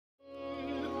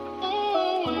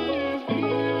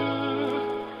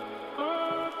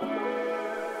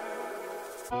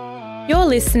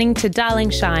listening to Darling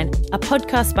Shine, a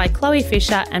podcast by Chloe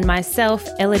Fisher and myself,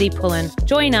 Ellidy Pullen.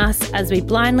 Join us as we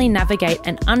blindly navigate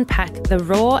and unpack the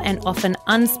raw and often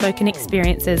unspoken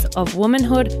experiences of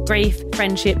womanhood, grief,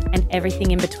 friendship, and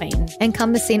everything in between.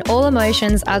 Encompassing all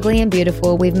emotions, ugly and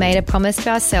beautiful, we've made a promise to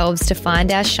ourselves to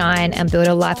find our shine and build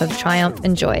a life of triumph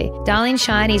and joy. Darling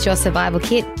Shine is your survival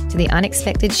kit to the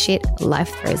unexpected shit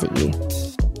life throws at you.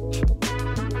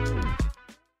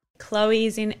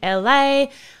 Chloe's in LA.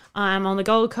 I'm on the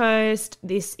Gold Coast.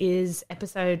 This is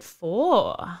episode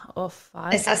 4 or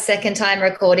 5. It's our second time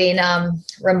recording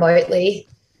remotely.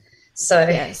 So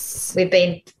yes, we've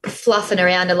been fluffing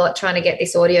around a lot trying to get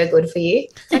this audio good for you.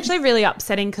 It's actually really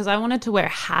upsetting because I wanted to wear a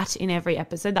hat in every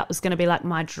episode. That was going to be like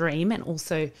my dream, and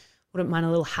also wouldn't mind a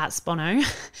little hat spono.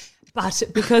 But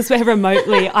because we're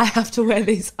remotely, I have to wear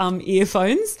these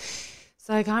earphones.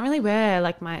 So I can't really wear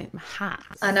like my hat.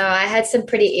 I know. I had some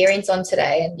pretty earrings on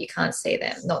today and you can't see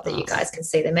them. Not that you guys can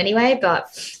see them anyway,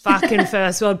 but. Fucking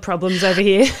first world problems over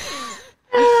here.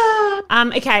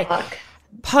 Okay. Fuck.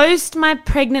 Post my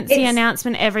pregnancy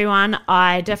announcement, everyone,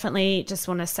 I definitely just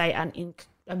want to say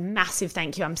a massive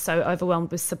thank you. I'm so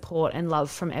overwhelmed with support and love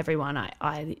from everyone.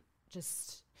 I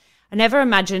never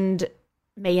imagined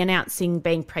me announcing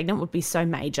being pregnant would be so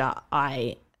major.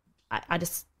 I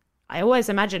always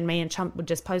imagined me and Chump would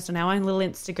just post on our own little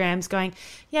Instagrams going,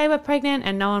 yeah, we're pregnant,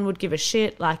 and no one would give a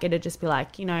shit. Like, it'd just be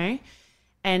like, you know.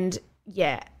 And,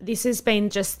 yeah, this has been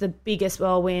just the biggest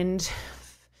whirlwind.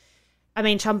 I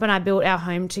mean, Chump and I built our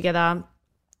home together.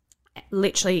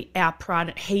 Literally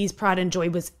his pride and joy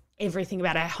was everything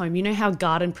about our home. You know how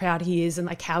garden proud he is, and,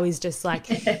 like, how he's just, like,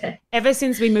 ever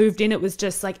since we moved in, it was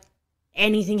just, like,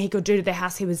 anything he could do to the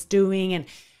house he was doing, and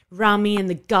Rummy and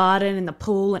the garden and the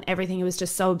pool and everything. He was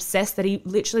just so obsessed that he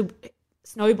literally,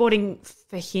 snowboarding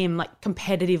for him, like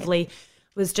competitively,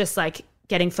 was just like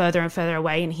getting further and further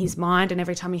away in his mind. And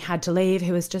every time he had to leave,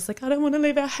 he was just like, I don't want to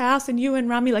leave our house and you and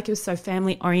Rummy. Like, he was so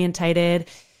family orientated.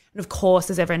 And of course,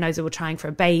 as everyone knows, we were trying for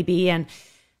a baby. And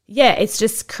yeah, it's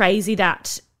just crazy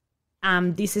that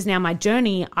this is now my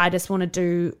journey. I just want to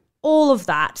do all of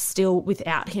that still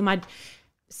without him.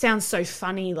 Sounds so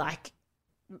funny, like,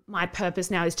 my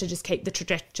purpose now is to just keep the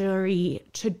trajectory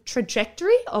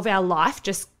of our life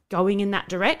just going in that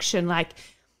direction. Like,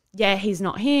 yeah, he's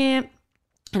not here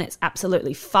and it's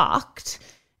absolutely fucked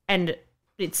and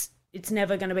it's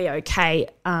never going to be okay.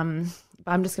 But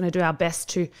I'm just going to do our best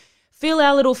to fill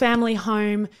our little family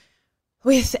home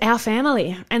with our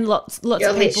family and lots of people.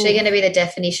 You're literally going to be the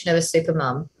definition of a super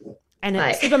mum. And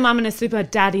a super mum and a super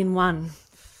dad in one.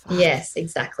 Yes,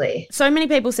 exactly. So many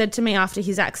people said to me after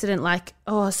his accident, like,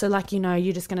 oh, so like, you know,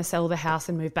 you're just going to sell the house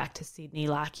and move back to Sydney,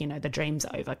 like, you know, the dream's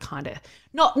over, kind of.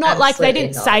 Not like they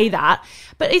didn't say that,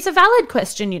 but it's a valid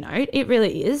question, you know, it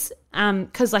really is.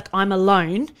 Because like I'm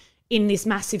alone in this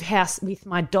massive house with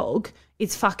my dog.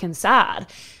 It's fucking sad.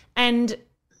 And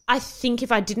I think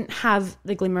if I didn't have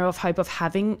the glimmer of hope of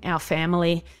having our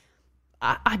family,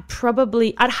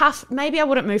 maybe I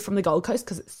wouldn't move from the Gold Coast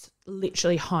because it's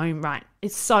literally home, right?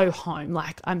 It's so home.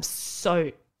 Like, I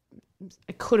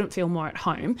couldn't feel more at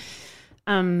home.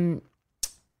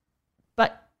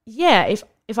 But yeah,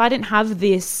 if I didn't have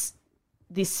this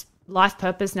life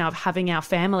purpose now of having our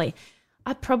family,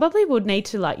 I probably would need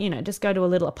to, like, you know, just go to a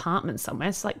little apartment somewhere.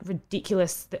 It's like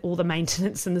ridiculous that all the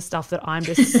maintenance and the stuff that I'm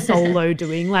just solo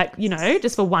doing, like, you know,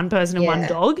 just for one person and one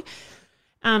dog.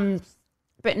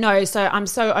 But no, so I'm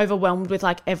so overwhelmed with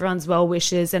like everyone's well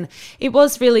wishes, and it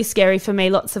was really scary for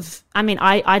me.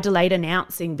 I delayed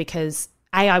announcing because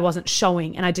I wasn't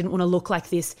showing and I didn't want to look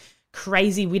like this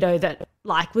crazy widow that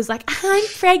like was like, I'm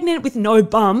pregnant with no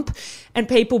bump, and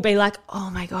people be like,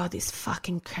 oh my God, this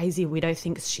fucking crazy widow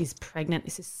thinks she's pregnant.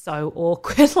 This is so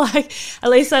awkward. Like, at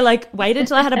least I like waited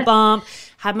till I had a bump,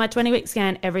 had my 20-week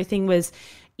scan, everything was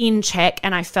in check,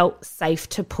 and I felt safe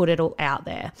to put it all out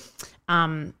there.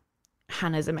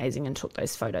 Hannah's amazing and took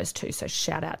those photos too, so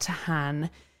shout out to Han.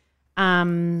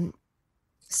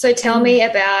 So tell me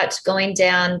about going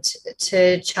down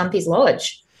to Chumpy's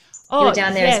lodge. You were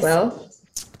down there as well?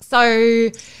 So,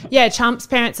 yeah, Chump's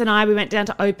parents and I, we went down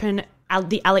to open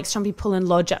the Alex Chumpy Pullen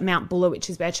Lodge at Mount Buller, which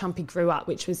is where Chumpy grew up,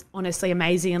 which was honestly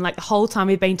amazing. And like the whole time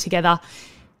we've been together,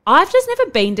 I've just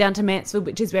never been down to Mansfield,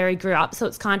 which is where he grew up. So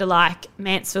it's kind of like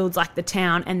Mansfield's like the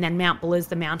town, and then Mount Buller's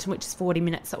the mountain, which is 40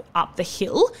 minutes up the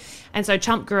hill. And so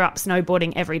Chump grew up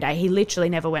snowboarding every day. He literally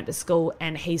never went to school,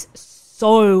 and he's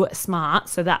so smart.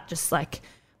 So that just like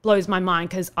blows my mind,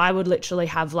 because I would literally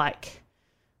have like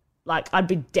I'd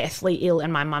be deathly ill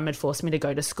and my mum had forced me to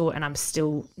go to school, and I'm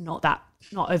still not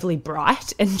overly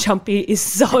bright. And Chumpy is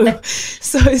so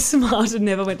smart and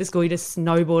never went to school. He just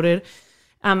snowboarded.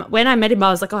 When I met him, I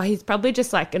was like, oh, he's probably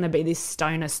just like going to be this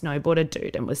stoner snowboarder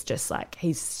dude, and was just like,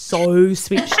 he's so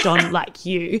switched on like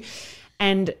you,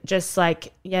 and just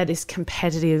like, yeah, this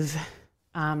competitive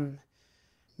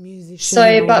musician.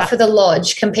 So, but for the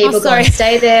lodge, can people go and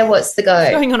stay there? What's the go?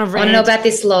 Going on a rant. I want to know about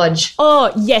this lodge.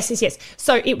 Oh, yes.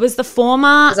 So it was the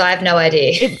former. Because I have no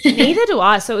idea. Neither do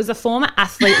I. So it was the former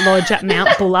athlete lodge at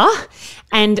Mount Buller,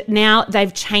 and now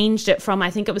they've changed it from,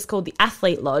 I think it was called the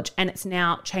Athlete Lodge, and it's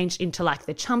now changed into like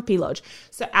the Chumpy Lodge.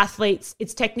 So athletes,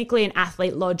 it's technically an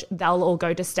athlete lodge. They'll all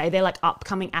go to stay. They're like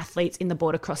upcoming athletes in the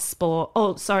board across sport.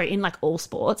 Oh, sorry, in like all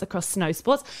sports, across snow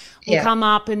sports, will come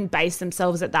up and base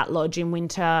themselves at that lodge in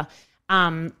winter,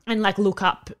 and like look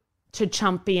up to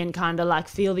Chumpy and kind of like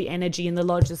feel the energy in the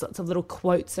lodge. There's lots of little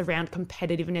quotes around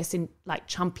competitiveness in like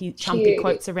Chumpy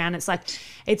quotes around. It's like,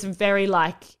 it's very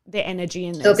like the energy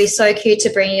in this. It'll be so cute to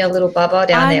bring your little Bubba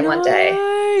down there one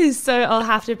day. So I'll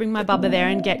have to bring my Bubba there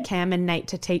and get Cam and Nate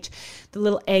to teach the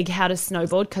little egg how to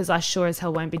snowboard, because I sure as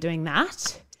hell won't be doing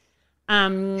that.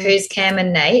 Who's Cam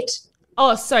and Nate?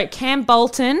 Oh, sorry, Cam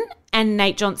Bolton and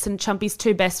Nate Johnson, Chumpy's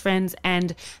two best friends,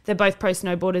 and they're both pro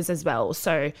snowboarders as well.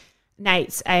 So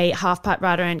Nate's a half-pipe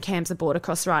rider and Cam's a border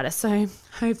cross rider. So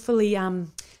hopefully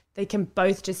they can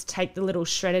both just take the little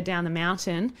shredder down the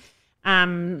mountain.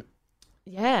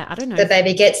 Yeah, I don't know. The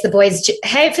baby gets the boys.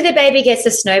 Hopefully the baby gets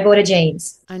the snowboarder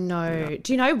jeans. I know.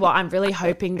 Do you know what I'm really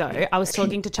hoping though? I was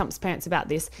talking to Chump's parents about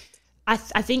this. I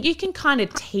think you can kind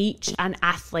of teach an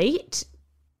athlete,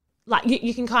 like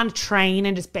you can kind of train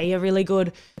and just be a really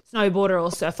good snowboarder or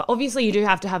surfer. Obviously you do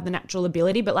have to have the natural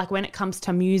ability, but like when it comes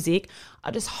to music,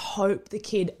 I just hope the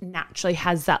kid naturally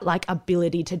has that like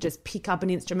ability to just pick up an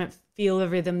instrument, feel the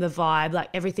rhythm, the vibe, like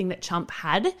everything that Chump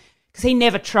had, because he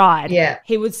never tried. Yeah.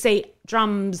 He would see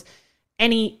drums,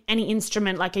 any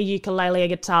instrument like a ukulele, a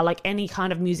guitar, like any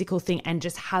kind of musical thing, and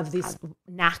just have this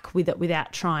knack with it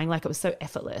without trying. Like it was so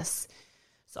effortless.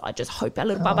 So I just hope our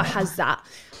little Bubba has that.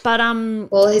 But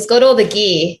well, he's got all the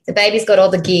gear. The baby's got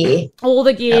all the gear. All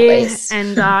the gear,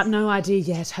 and no idea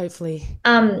yet, hopefully.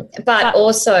 But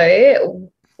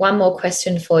also, one more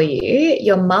question for you.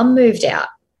 Your mum moved out.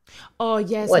 Oh,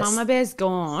 yes, Mama Bear's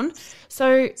gone.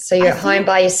 So you're at home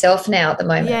by yourself now at the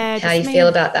moment. Yeah. How do you feel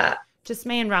about that? Just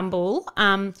me and Rumble.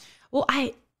 Well,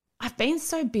 I've been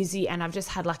so busy and I've just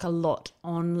had like a lot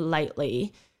on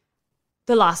lately.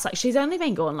 The last, like, she's only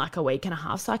been gone like a week and a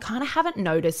half, so I kind of haven't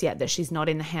noticed yet that she's not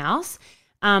in the house.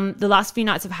 The last few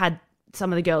nights I've had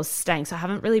some of the girls staying, so I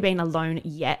haven't really been alone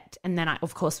yet. And then I,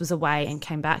 of course, was away and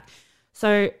came back.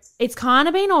 So it's kind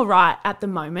of been all right at the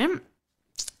moment.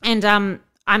 And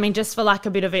I mean, just for like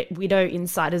a bit of a widow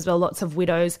insight as well, lots of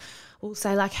widows will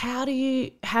say like, how do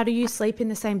you sleep in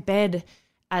the same bed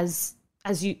as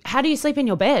you? How do you sleep in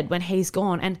your bed when he's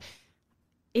gone? And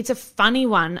it's a funny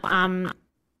one.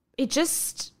 It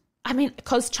just, I mean,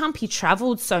 because Chumpy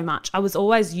travelled so much, I was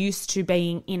always used to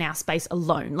being in our space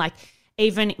alone. Like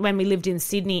even when we lived in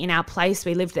Sydney in our place,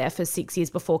 we lived there for 6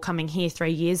 years before coming here 3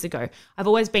 years ago. I've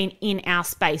always been in our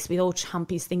space with all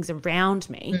Chumpy's things around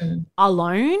me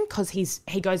alone, because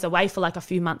he goes away for like a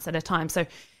few months at a time. So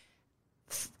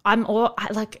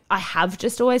I have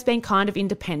just always been kind of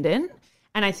independent,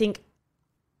 and I think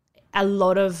a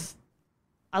lot of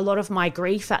my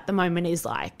grief at the moment is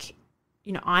like,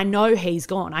 you know, I know he's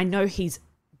gone. I know he's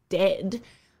dead,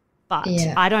 but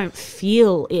I don't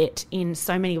feel it in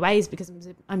so many ways because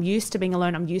I'm used to being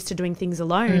alone. I'm used to doing things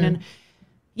alone. And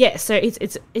yeah, so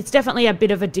it's definitely a bit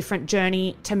of a different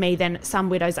journey to me than some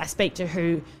widows I speak to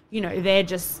who, you know,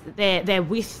 they're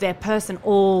with their person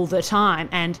all the time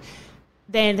and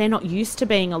they're not used to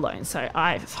being alone. So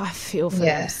I feel for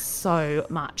them so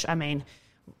much. I mean,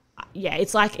 yeah,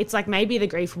 it's like maybe the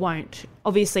grief won't,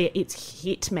 obviously it's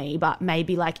hit me, but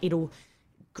maybe like it'll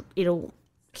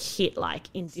hit like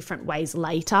in different ways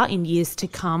later in years to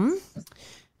come.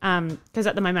 Because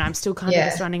at the moment I'm still kind of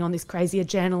just running on this crazy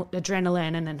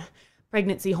adrenaline and then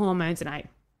pregnancy hormones, and I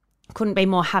couldn't be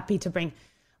more happy to bring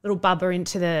little Bubba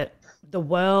into the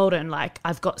world, and like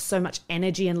I've got so much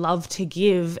energy and love to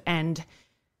give, and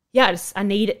yeah, I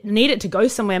need it to go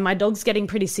somewhere. My dog's getting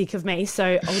pretty sick of me, so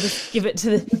I'll just give it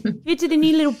to the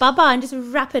new little Bubba and just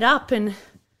wrap it up. And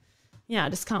yeah, I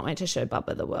just can't wait to show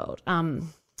Bubba the world. Do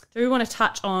we want to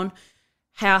touch on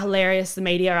how hilarious the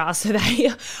media are? So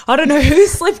I don't know who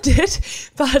slipped it,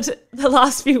 but the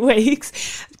last few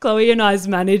weeks, Chloe and I's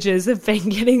managers have been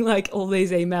getting like all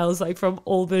these emails like from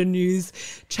all the news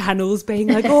channels being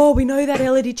like, oh, we know that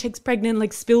Ellidy chick's pregnant,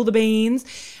 like spill the beans.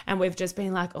 And we've just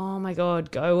been like, oh my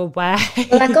God, go away.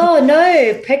 We're like, oh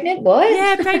no, pregnant what?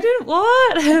 Yeah, pregnant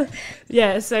what?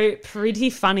 Yeah, so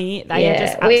pretty funny. They are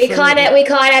just we kind of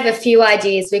have a few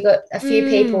ideas. We got a few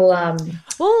people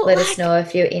let us know a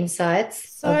few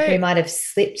insights of who might have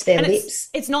slipped their lips.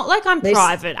 It's not like I'm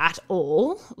private at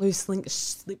all. Loose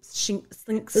lips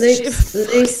sink ships.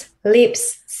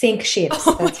 That's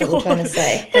what we're trying to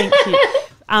say. Thank you.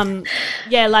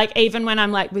 Yeah, like even when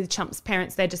I'm like with Chump's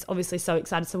parents, they're just obviously so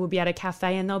excited. So we'll be at a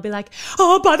cafe and they'll be like,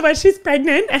 oh, by the way, she's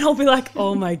pregnant. And I'll be like,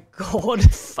 oh my God,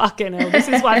 fucking hell. This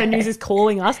is why the news is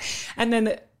calling us. And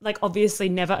then like obviously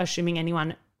never assuming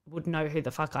anyone would know who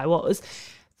the fuck I was.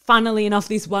 Funnily enough,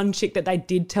 this one chick that they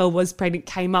did tell was pregnant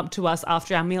came up to us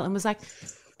after our meal and was like,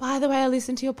 by the way, I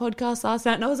listened to your podcast last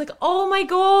night. And I was like, oh my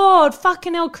God,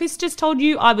 fucking hell, Chris just told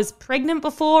you I was pregnant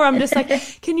before. I'm just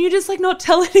like, can you just like not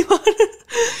tell anyone?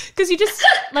 Because you just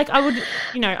like, I would,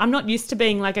 you know, I'm not used to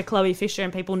being like a Chloe Fisher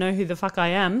and people know who the fuck I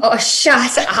am. Oh,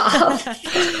 shut up.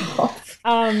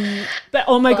 But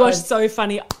oh my gosh, so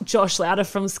funny. Josh Louder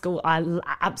from school. I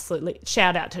absolutely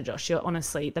shout out to Josh. You're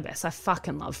honestly the best. I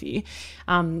fucking love you.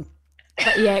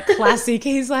 But yeah, classic.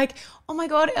 He's like, oh my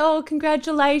God, Elle,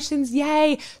 congratulations,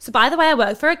 yay. So by the way, I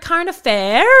work for a current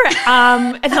affair.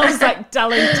 And I was like,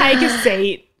 darling, take a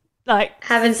seat. Like,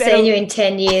 haven't seen you in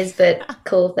 10 years, but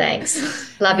cool,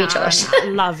 thanks. Love you, Josh.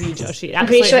 Love you, Josh. I'm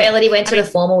pretty sure Ellidy went to the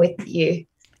formal with you.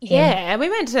 Yeah, we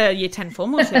went to year 10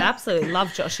 formal too. Absolutely love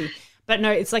Joshy. But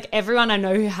no, it's like everyone I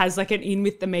know who has like an in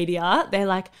with the media, they're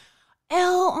like,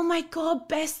 Elle, oh my God,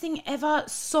 best thing ever.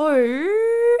 So,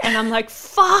 and I'm like,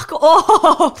 fuck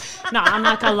off. No, I'm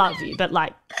like, I love you, but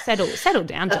like, settle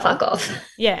down. Fuck off.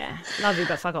 Yeah, love you,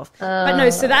 but fuck off. But no,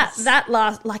 so that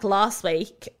last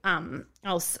week,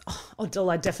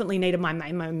 I definitely needed my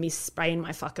Mamo mist spray in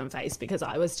my fucking face because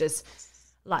I was just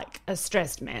like a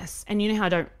stressed mess. And you know how I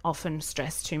don't often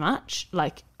stress too much.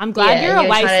 Like, I'm glad you're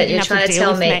away so you have to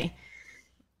deal with me.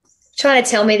 Trying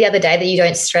to tell me the other day that you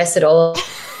don't stress at all.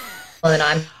 And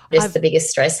I'm just the biggest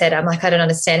stress head. I'm like, I don't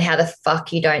understand how the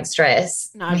fuck you don't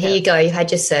stress. No, here you go. You had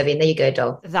your serving. There you go,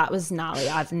 dog. That was gnarly.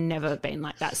 I've never been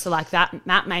like that. So like that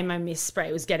Mamo mist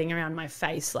spray was getting around my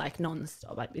face like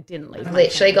nonstop. Like it didn't leave. I've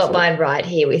literally got mine right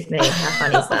here with me. How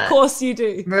funny is that? Of course you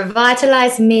do.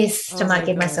 Revitalized mist. I might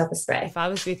give myself a spray. If I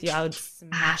was with you, I would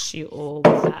smash you all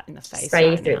with that in the face.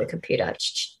 Spray you through the computer.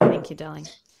 Thank you, darling.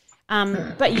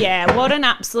 But yeah, what an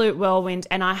absolute whirlwind.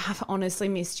 And I have honestly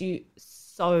missed you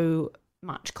so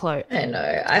much, Chloe. I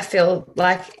know. I feel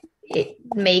like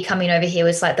me coming over here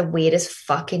was like the weirdest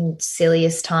fucking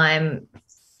silliest time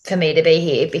for me to be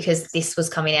here because this was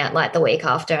coming out like the week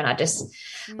after and I was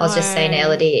just saying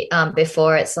Ellidy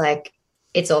before it's like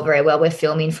it's all very well we're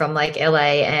filming from like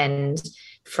LA and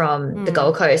from the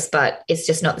Gold Coast but it's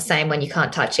just not the same when you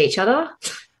can't touch each other.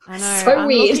 I know. So I'm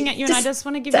weird. looking at you and I just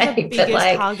want to give you the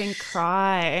biggest hug and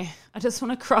cry. I just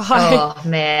want to cry. Oh,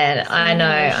 man. I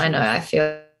know. I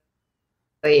feel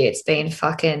you. It's been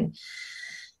fucking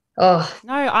no,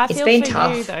 I feel been for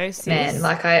tough, you though, sis. Man.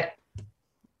 Like I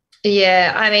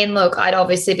mean, look, I'd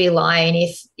obviously be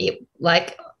lying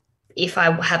if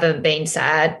I haven't been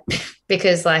sad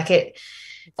because like it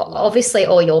obviously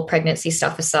all your pregnancy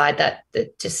stuff aside that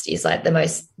just is like the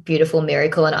most beautiful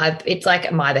miracle and it's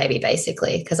like my baby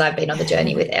basically because I've been on the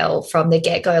journey with Elle from the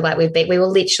get-go. Like we were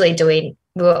literally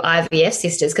we were IVF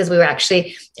sisters because we were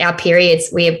actually our periods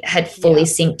we had fully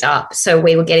synced up, so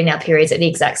we were getting our periods at the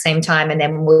exact same time and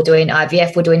then when we were doing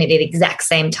IVF we're doing it at the exact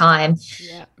same time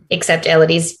except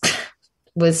Ellidy's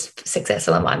was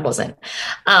successful and mine wasn't.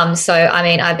 So I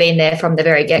mean I've been there from the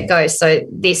very get-go, so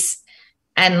this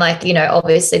and like, you know,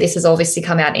 obviously this has obviously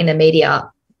come out in the media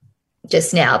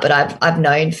just now, but I've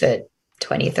known for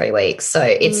 23 weeks. So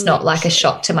it's not like a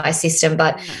shock to my system,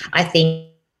 but I think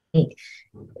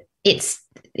it's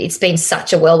been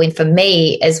such a whirlwind for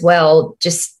me as well.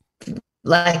 Just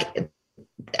like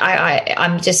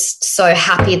I'm just so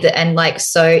happy that and like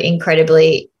so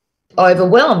incredibly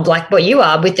overwhelmed like what you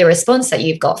are with the response that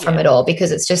you've got from it all because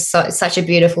it's just such a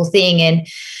beautiful thing. And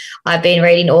I've been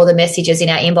reading all the messages in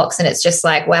our inbox and it's just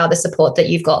like, wow, the support that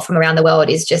you've got from around the world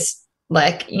is just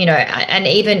like, you know, and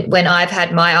even when I've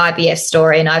had my IVF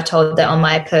story and I've told that on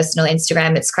my personal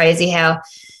Instagram, it's crazy how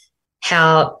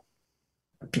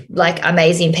like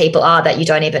amazing people are that you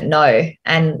don't even know.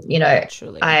 And, you know,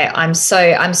 I'm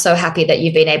so happy that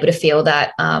you've been able to feel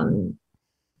that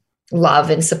love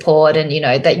and support and, you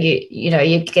know, that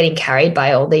you're getting carried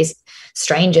by all these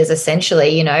strangers essentially,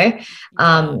 you know.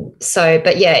 So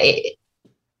but yeah,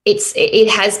 it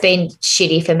has been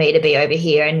shitty for me to be over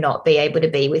here and not be able to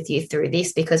be with you through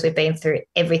this, because we've been through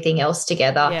everything else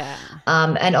together. Yeah.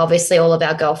 And obviously all of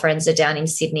our girlfriends are down in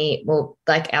Sydney. Well,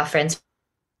 like our friends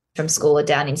from school are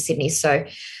down in Sydney. So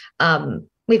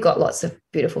we've got lots of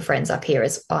beautiful friends up here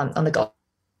as on the Gold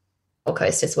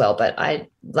Coast as well. But I,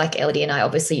 like Ellidy and I,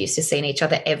 obviously used to seeing each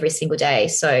other every single day.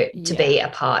 So to be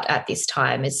apart at this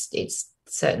time it's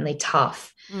certainly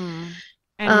tough.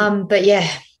 But yeah.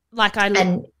 Like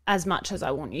as much as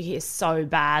I want you here so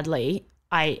badly,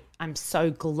 I'm so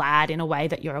glad in a way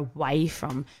that you're away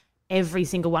from every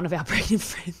single one of our pregnant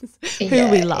friends who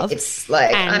we love. It's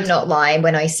like, I'm not lying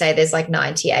when I say there's like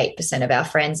 98% of our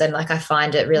friends, and like I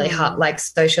find it really hard. Like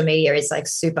social media is like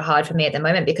super hard for me at the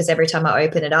moment, because every time I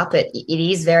open it up, it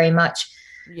is very much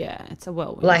it's a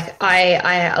whirlwind. Like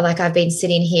I've been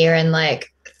sitting here and like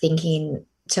thinking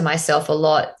to myself a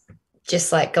lot,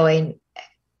 just like going,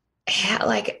 how,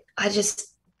 like I just,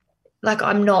 like,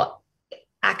 I'm not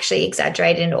actually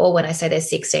exaggerating at all when I say there's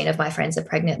 16 of my friends are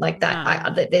pregnant like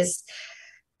that. No.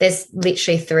 There's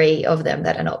literally 3 of them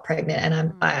that are not pregnant,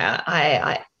 and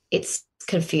I it's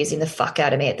confusing the fuck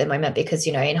out of me at the moment, because,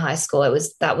 you know, in high school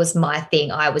that was my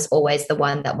thing. I was always the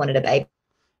one that wanted a baby.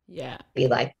 Yeah. Be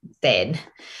like then.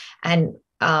 And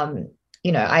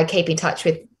you know, I keep in touch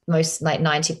with most, like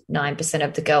 99%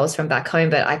 of the girls from back home,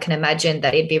 but I can imagine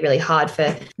that it'd be really hard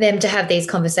for them to have these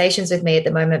conversations with me at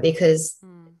the moment, because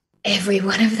every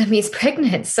one of them is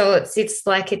pregnant. So it's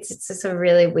like it's just a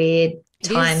really weird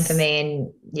time for me.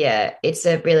 And yeah, it's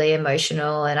a really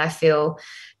emotional, and I feel,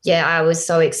 I was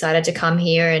so excited to come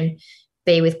here and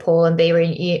be with Paul and be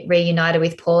reunited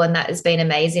with Paul, and that has been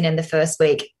amazing. And the first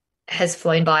week has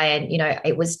flown by, and, you know,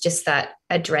 it was just that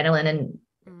adrenaline, and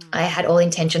I had all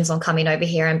intentions on coming over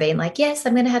here and being like, yes,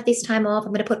 I'm going to have this time off,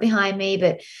 I'm going to put behind me.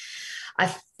 But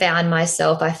I found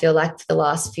myself, I feel like for the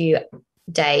last few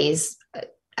days,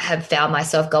 have found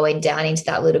myself going down into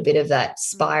that little bit of that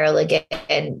spiral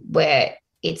again, where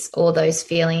it's all those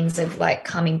feelings of like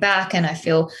coming back. And I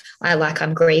feel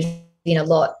I'm grieving a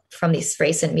lot from this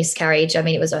recent miscarriage. I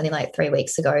mean, it was only like 3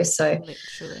 weeks ago. So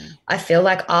literally, I feel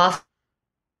like after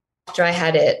I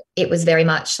had it, it was very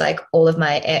much like all of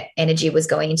my energy was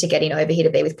going into getting over here to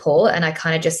be with Paul, and I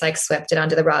kind of just like swept it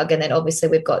under the rug. And then obviously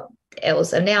we've got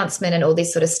Elle's announcement and all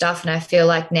this sort of stuff, and I feel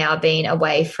like now being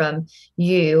away from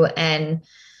you, and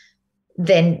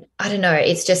then I don't know,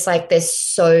 it's just like there's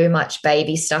so much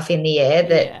baby stuff in the air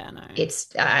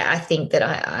that I think that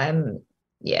I'm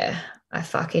I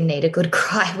fucking need a good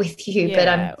cry with you, but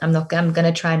I'm going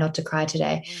to try not to cry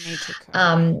today. You need to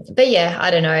cry. But yeah,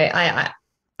 I don't know.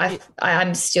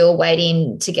 I'm still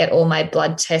waiting to get all my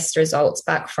blood test results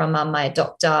back from my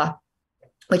doctor,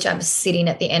 which I'm sitting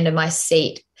at the end of my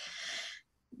seat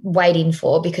waiting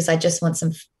for, because I just want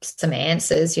some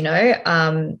answers, you know.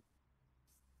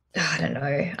 I don't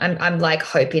know. I'm like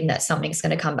hoping that something's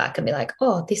going to come back and be like,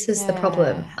 oh, this is the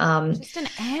problem. Just an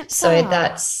answer. So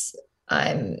that's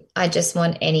I just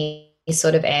want any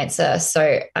sort of answer.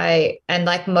 So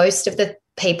like most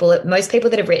people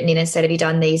that have written in and said, have you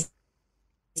done these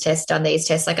tests,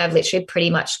 like I've literally pretty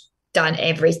much done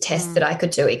every test that I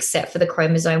could do, except for the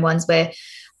chromosome ones, where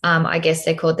I guess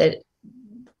they're called they're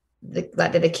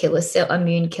the killer cell,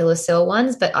 immune killer cell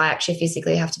ones. But I actually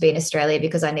physically have to be in Australia,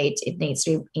 because it needs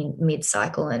to be in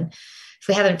mid-cycle, and if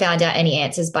we haven't found out any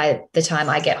answers by the time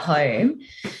I get home,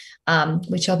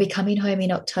 which I'll be coming home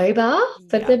in October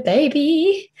for the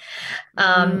baby.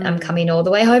 I'm coming all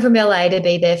the way home from LA to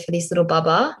be there for this little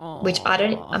bubba, which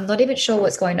I'm not even sure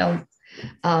what's going on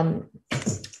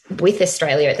with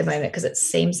Australia at the moment, because it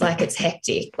seems like it's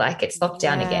hectic, like it's locked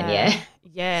down again.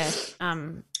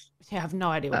 I have no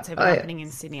idea what's ever happening in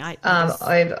Sydney.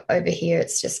 Over here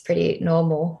it's just pretty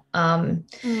normal. So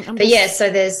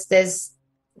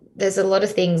there's a lot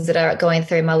of things that are going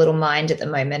through my little mind at the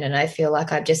moment, and I feel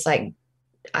like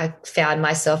I found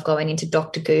myself going into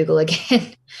Dr. Google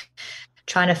again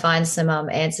trying to find some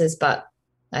answers, but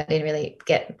I didn't really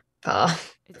get far.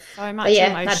 It's so much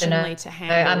emotionally to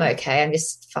handle. I'm okay. I'm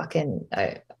just fucking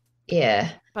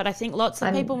But I think lots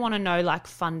of people want to know, like,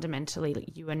 fundamentally,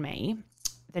 like you and me,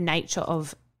 the nature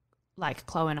of like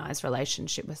Chloe and I's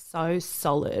relationship was so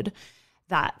solid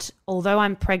that although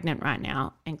I'm pregnant right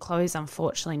now and Chloe's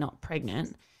unfortunately not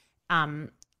pregnant,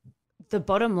 the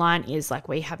bottom line is, like,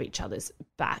 we have each other's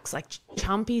backs. Like,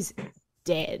 Chumpy's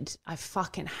dead. I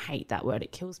fucking hate that word.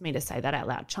 It kills me to say that out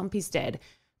loud. Chumpy's dead.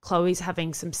 Chloe's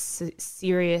having some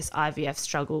serious IVF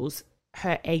struggles.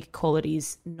 Her egg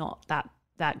quality's not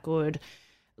that good.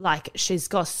 Like, she's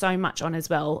got so much on as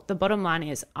well. The bottom line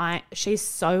is she's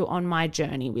so on my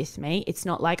journey with me. It's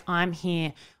not like I'm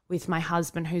here with my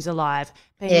husband who's alive.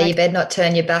 Yeah, you better not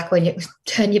turn your back on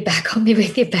me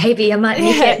with your baby. I might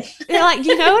nick it. Yeah, like,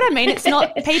 you know what I mean? It's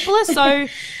not, people are so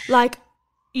like,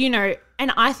 you know,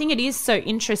 and I think it is so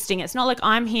interesting. It's not like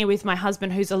I'm here with my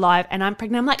husband who's alive and I'm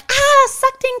pregnant. I'm like,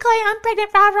 sucked in, Clay, I'm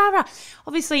pregnant, rah, rah, rah.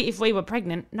 Obviously, if we were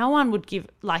pregnant, no one would give,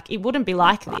 like, it wouldn't be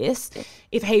like this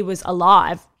if he was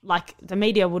alive. Like, the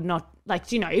media would not,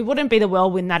 like, you know, it wouldn't be the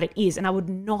whirlwind that it is. And I would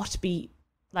not be,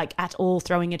 like, at all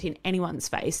throwing it in anyone's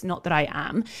face, not that I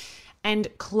am. And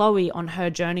Chloe, on her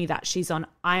journey that she's on,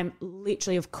 I am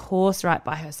literally, of course, right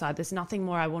by her side. There's nothing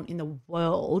more I want in the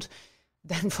world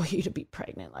than for you to be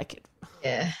pregnant. Like,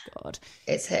 yeah, God,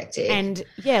 it's hectic. And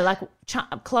yeah, like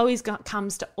Chloe's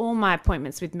comes to all my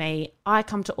appointments with me. I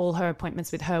come to all her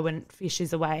appointments with her when Fish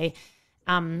is away.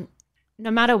 No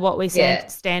matter what, we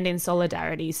stand in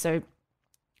solidarity. So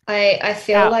I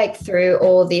feel like through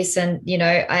all this, and you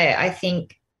know, I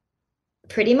think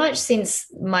pretty much since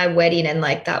my wedding, and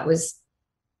like that was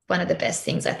one of the best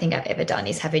things I think I've ever done,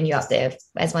 is having you up there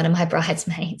as one of my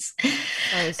bridesmaids.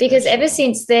 Because ever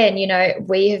since then, you know,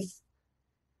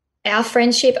 our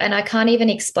friendship, and I can't even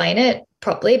explain it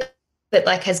properly, but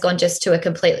like has gone just to a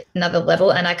complete another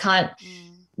level. And I can't,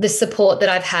 the support that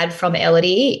I've had from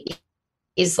Ellidy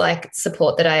is like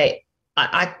support that I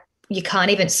you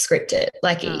can't even script it.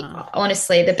 Like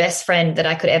honestly, the best friend that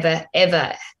I could ever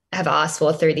have asked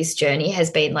for through this journey has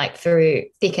been like through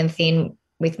thick and thin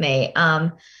with me.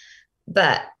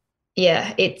 But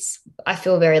yeah, I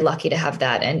feel very lucky to have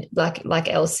that. And like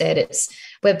Elle said,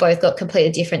 we've both got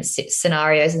completely different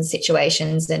scenarios and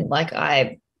situations. And like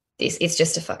it's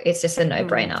just a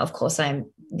no-brainer. Of course,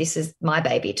 this is my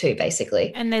baby too,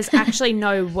 basically. And there's actually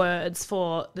no words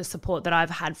for the support that I've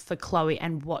had for Chloe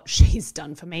and what she's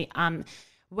done for me.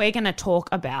 We're going to talk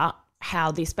about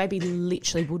how this baby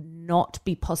literally would not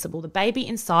be possible. The baby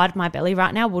inside my belly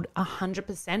right now would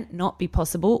 100% not be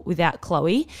possible without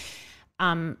Chloe.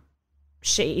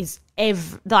 She is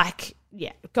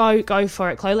go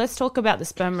for it, Chloe. Let's talk about the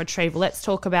sperm retrieval. Let's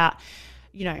talk about,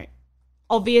 you know,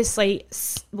 obviously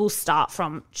we'll start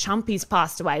from Chumpy's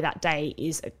passed away. That day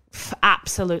is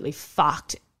absolutely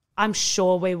fucked. I'm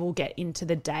sure we will get into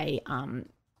the day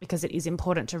because it is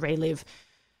important to relive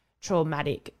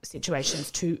traumatic situations,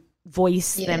 to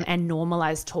voice them and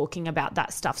normalize talking about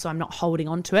that stuff, so I'm not holding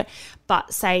on to it.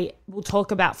 But we'll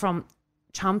talk about from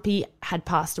Chumpy had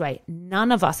passed away.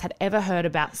 None of us had ever heard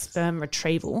about sperm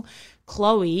retrieval.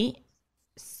 Chloe,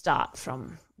 start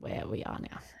from where we are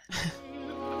now.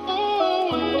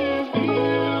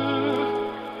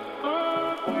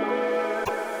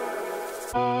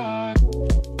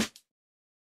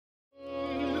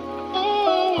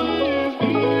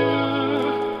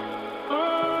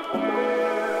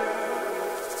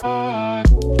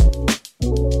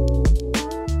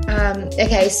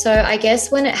 Okay, so I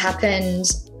guess when it happened,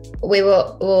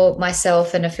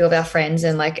 myself and a few of our friends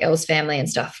and like Elle's family and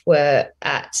stuff were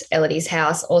at Ellidy's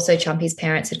house. Also, Chumpy's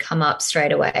parents had come up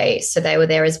straight away, so they were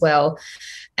there as well.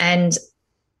 And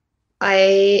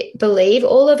I believe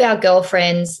all of our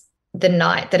girlfriends, the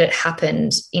night that it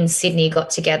happened in Sydney,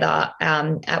 got together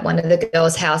at one of the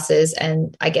girls' houses,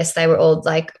 and I guess they were all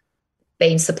like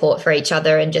being support for each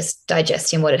other and just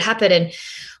digesting what had happened. And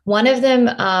one of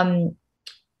them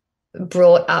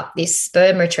brought up this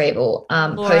sperm retrieval,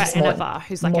 Laura,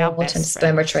 who's like our best sperm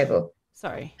friend. Retrieval.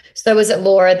 Sorry. So was it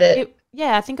Laura that?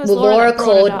 I think it was Laura.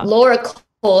 Laura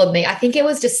called me. I think it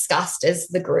was discussed as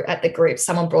the group.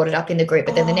 Someone brought it up in the group,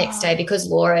 but then the next day, because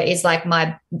Laura is like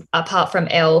apart from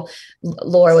Elle,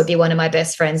 Laura would be one of my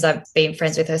best friends. I've been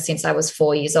friends with her since I was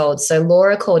 4 years old. So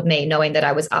Laura called me knowing that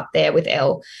I was up there with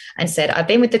Elle and said, I've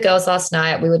been with the girls last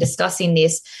night. We were discussing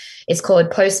this. It's called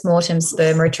postmortem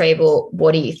sperm retrieval.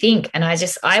 What do you think? And I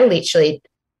literally,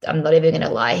 I'm not even going to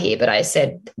lie here, but I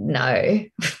said, no,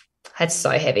 that's so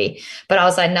heavy. But I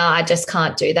was like, no, I just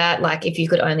can't do that. Like, if you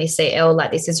could only see Elle, like,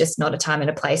 this is just not a time and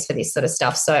a place for this sort of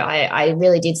stuff. So I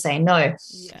really did say no.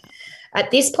 Yeah.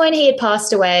 At this point, he had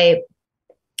passed away,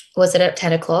 was it at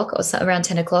 10 o'clock or around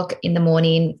 10 o'clock in the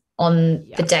morning on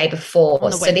the day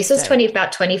before? So this was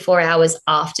about 24 hours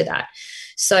after that.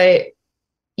 So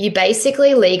you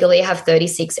basically legally have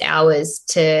 36 hours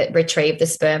to retrieve the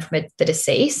sperm from the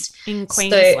deceased. In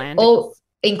Queensland.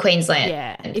 In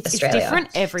Queensland, it's Australia. It's different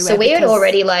everywhere. So we had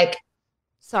already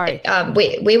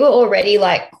we were already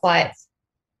like quite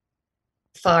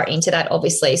far into that,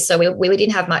 obviously. So we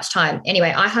didn't have much time. Anyway,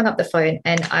 I hung up the phone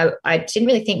and I didn't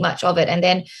really think much of it. And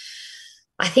then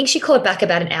I think she called back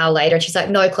about an hour later and she's like,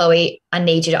 no, Chloe, I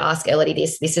need you to ask Ellidy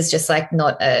this. This is just like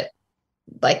not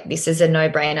like, this is a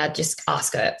no-brainer, just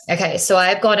ask her. Okay, so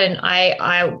I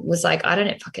was like, I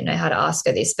don't fucking know how to ask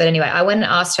her this. But anyway, I went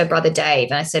and asked her brother Dave,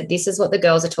 and I said, this is what the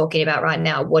girls are talking about right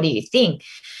now. What do you think?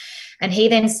 And he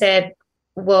then said,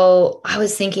 well, I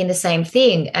was thinking the same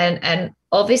thing. And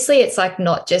obviously it's like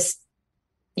not just,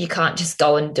 you can't just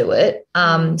go and do it.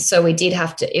 So we did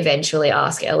have to eventually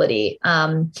ask Ellidy.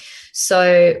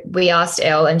 So we asked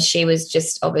Elle, and she was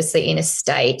just obviously in a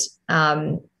state,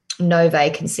 no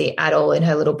vacancy at all in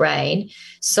her little brain.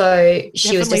 So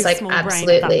she was just like,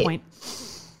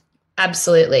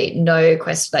 absolutely no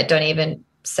question. Like, don't even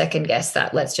second guess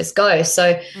that. Let's just go.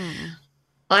 So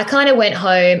I kind of went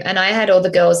home, and I had all the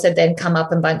girls that then come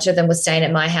up, and a bunch of them were staying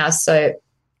at my house. So,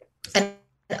 and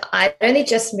I only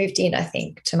just moved in, I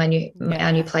think, to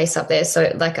our new place up there.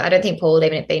 So like, I don't think Paul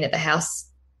had even been at the house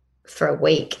for a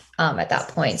week at that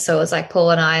point. So it was like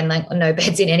Paul and I, and like no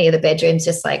beds in any of the bedrooms,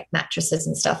 just like mattresses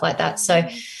and stuff like that. So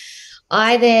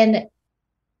I then,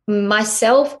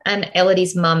 myself and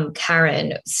Ellidy's mum,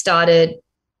 Karen, started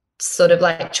sort of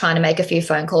like trying to make a few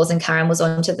phone calls, and Karen was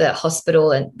on to the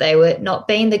hospital, and they were not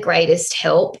being the greatest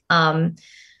help.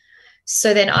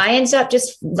 So then I ended up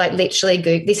just like literally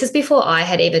this is before I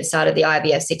had even started the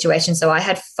IVF situation. So I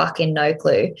had fucking no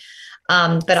clue.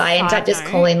 But I ended up just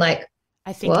calling like,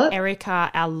 I think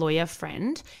Erica, our lawyer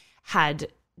friend, had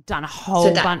done a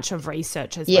whole bunch of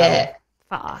research as well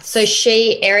for us. So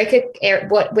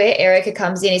where Erica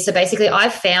comes in is, so basically I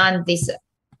found this,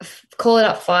 call it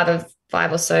up five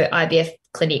or so IVF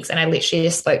clinics, and I literally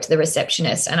just spoke to the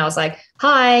receptionist, and I was like,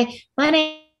 hi, my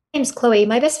name's Chloe.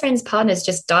 My best friend's partner's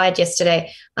just died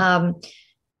yesterday. I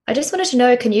just wanted to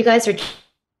know, can you guys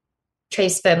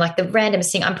retrieve sperm? Like the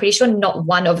randomest thing. I'm pretty sure not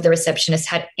one of the receptionists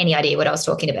had any idea what I was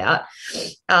talking about.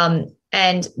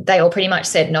 And they all pretty much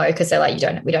said no, because they're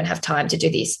like, we don't have time to do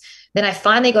this. Then I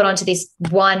finally got onto this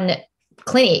one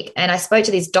clinic, and I spoke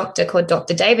to this doctor called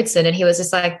Dr. Davidson, and he was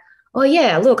just like, oh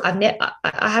yeah, look, I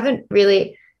haven't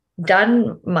really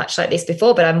done much like this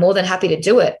before, but I'm more than happy to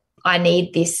do it. I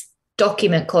need this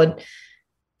document called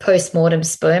postmortem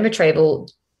sperm retrieval.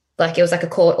 Like it was like a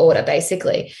court order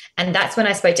basically. And that's when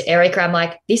I spoke to Erica. I'm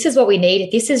like, this is what we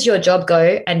need. This is your job.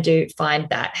 Go and find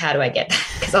that. How do I get that?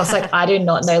 Because I was like, I do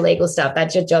not know legal stuff.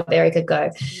 That's your job, Erica,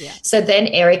 go. Yeah. So then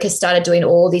Erica started doing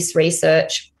all this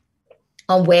research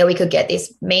on where we could get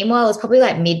this. Meanwhile, it was probably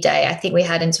like midday. I think we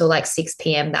had until like 6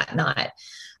 p.m. that night.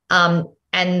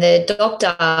 And the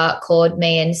doctor called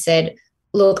me and said,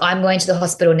 look, I'm going to the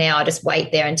hospital now. I'll just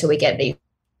wait there until we get these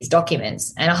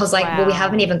documents. And I was like, well, we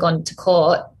haven't even gone to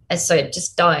court, and so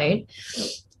just don't.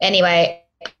 Anyway,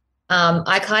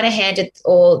 I kind of handed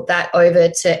all that over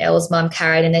to Elle's mum,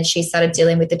 Karen, and then she started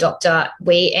dealing with the doctor.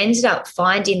 We ended up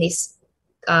finding this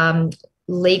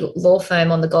legal law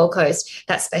firm on the Gold Coast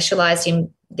that specialised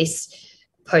in this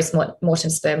post-mortem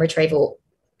sperm retrieval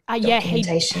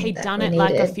documentation. He'd done it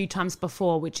like a few times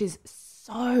before, which is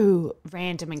so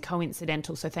random and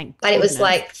coincidental. So thank goodness. But it was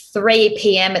like 3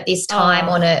 p.m. at this time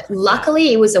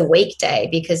luckily it was a weekday,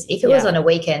 because if it was on a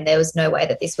weekend, there was no way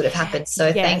that this would have happened.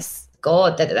 So thank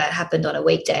God that happened on a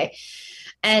weekday.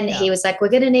 And he was like, we're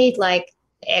going to need like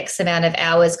X amount of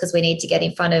hours because we need to get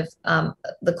in front of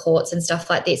the courts and stuff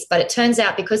like this. But it turns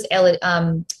out, because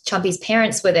Chumpy's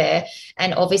parents were there,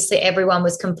 and obviously everyone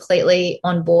was completely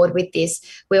on board with this,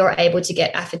 we were able to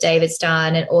get affidavits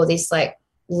done and all this like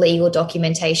legal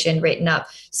documentation written up,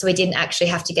 so we didn't actually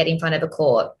have to get in front of a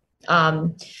court.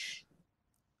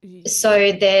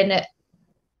 So then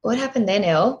what happened then,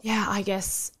 Elle? Yeah, I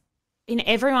guess in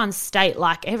everyone's state,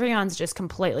 like everyone's just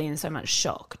completely in so much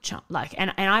shock. Like,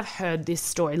 and I've heard this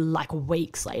story like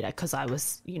weeks later, because I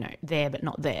was, there but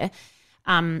not there.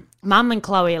 Mum and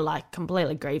Chloe are like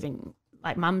completely grieving.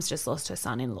 Like Mum's just lost her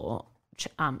son-in-law.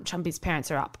 Chumpy's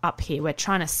parents are up here. We're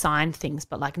trying to sign things,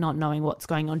 but like not knowing what's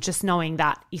going on, just knowing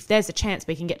that if there's a chance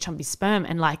we can get Chumpy's sperm,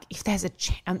 and like if there's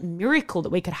a miracle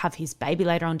that we could have his baby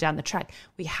later on down the track,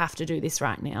 we have to do this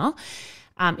right now.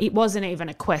 It wasn't even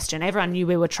a question. Everyone knew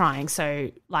we were trying. So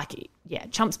like,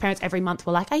 Chump's parents every month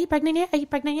were like, are you pregnant yet? Are you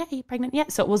pregnant yet? Are you pregnant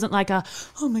yet? So it wasn't like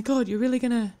oh my God, you're really going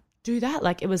to do that?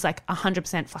 Like it was like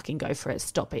 100% fucking go for it.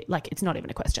 Stop it. Like it's not even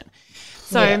a question.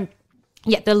 So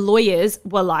the lawyers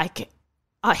were like,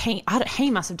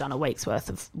 he must have done a week's worth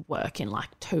of work in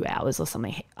like 2 hours or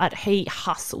something. He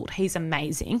hustled. He's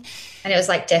amazing. And it was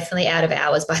like definitely out of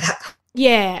hours by that point.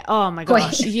 Yeah. Oh my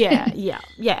gosh. Yeah.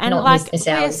 And not like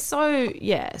we're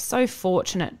so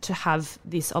fortunate to have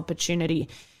this opportunity.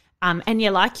 And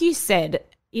like you said,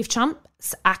 if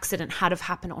Chump's accident had have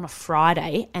happened on a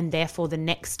Friday, and therefore the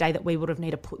next day that we would have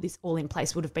needed to put this all in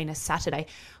place would have been a Saturday,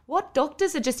 what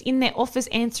doctors are just in their office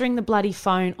answering the bloody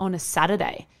phone on a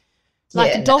Saturday?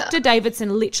 Like Dr.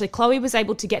 Davidson, literally, Chloe was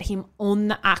able to get him on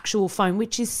the actual phone,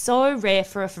 which is so rare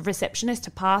for a receptionist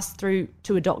to pass through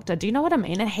to a doctor. Do you know what I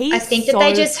mean? And I think that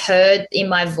they just heard in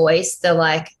my voice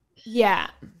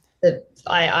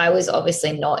I was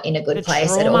obviously not in a good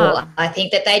place at all. I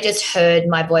think that they just heard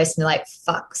my voice and they're like,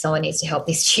 fuck, someone needs to help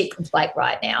this chick like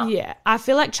right now. Yeah. I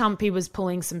feel like Chumpy was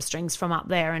pulling some strings from up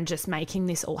there and just making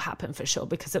this all happen for sure,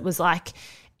 because it was like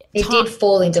it did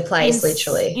fall into place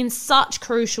literally. In such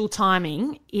crucial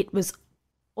timing, it was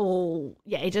all,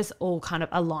 it just all kind of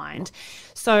aligned.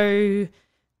 So,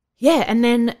 yeah, and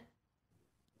then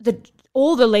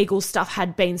all the legal stuff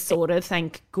had been sorted.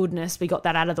 Thank goodness we got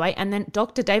that out of the way. And then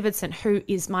Dr. Davidson, who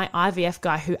is my IVF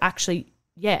guy, who actually,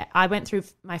 I went through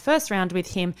my first round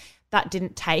with him. That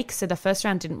didn't take, so the first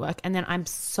round didn't work. And then I'm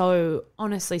so,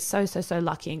 honestly, so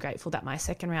lucky and grateful that my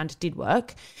second round did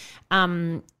work.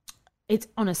 It's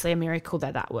honestly a miracle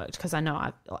that worked, because I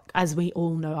know, as we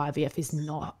all know, IVF is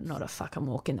not a fucking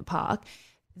walk in the park.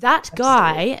 That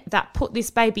guy that put this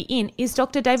baby in is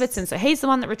Dr. Davidson. So he's the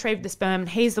one that retrieved the sperm.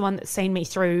 He's the one that's seen me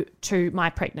through to my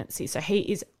pregnancy. So he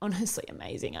is honestly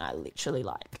amazing. I literally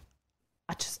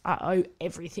I owe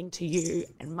everything to you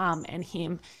and Mum and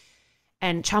him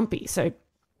and Chumpy. So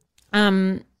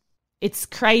it's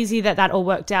crazy that all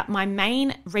worked out. My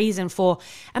main reason for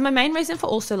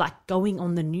also like going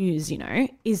on the news,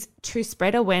 is to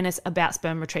spread awareness about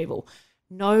sperm retrieval.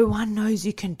 No one knows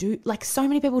you can do, like, so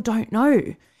many people don't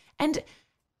know. And,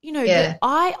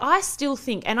 I still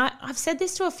think, and I've said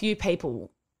this to a few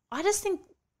people, I just think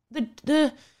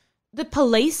the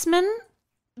policemen,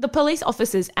 the police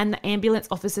officers and the ambulance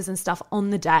officers and stuff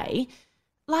on the day,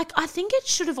 like, I think it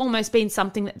should have almost been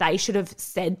something that they should have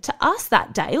said to us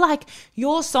that day. Like,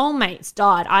 your soulmates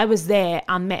died. I was there,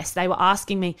 a mess. They were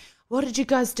asking me, what did you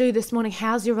guys do this morning?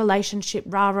 How's your relationship?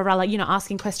 Rah, rah, rah, like,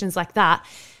 asking questions like that.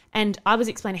 And I was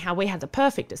explaining how we had the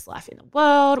perfectest life in the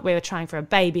world. We were trying for a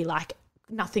baby. Like,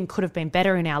 nothing could have been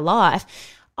better in our life.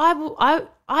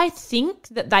 I think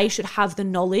that they should have the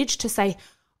knowledge to say,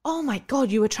 oh my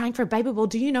God, you were trying for a baby. Well,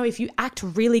 do you know if you act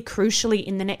really crucially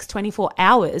in the next 24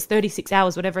 hours, 36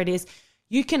 hours, whatever it is,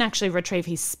 you can actually retrieve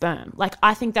his sperm. Like,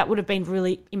 I think that would have been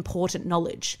really important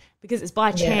knowledge, because it's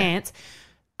by chance.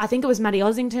 I think it was Maddie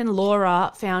Ossington,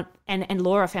 Laura found, and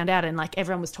Laura found out, and like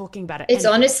everyone was talking about it. It's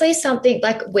honestly something,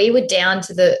 like, we were down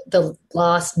to the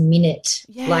last minute.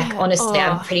 Yeah. Like, honestly,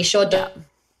 I'm pretty sure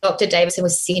Dr. Davidson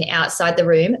was sitting outside the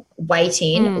room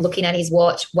waiting, looking at his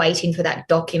watch, waiting for that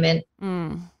document,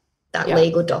 that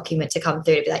legal document to come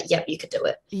through to be like, yep, you could do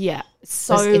it. Yeah.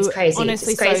 So it's crazy.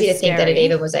 Honestly, it's crazy so to think that it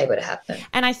even was able to happen.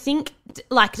 And I think,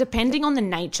 like, depending on the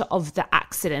nature of the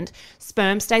accident,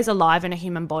 sperm stays alive in a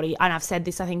human body. And I've said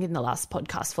this, I think, in the last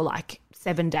podcast, for like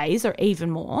 7 days or even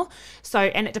more. So,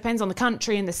 and it depends on the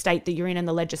country and the state that you're in and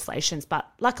the legislations. But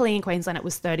luckily in Queensland, it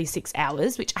was 36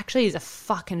 hours, which actually is a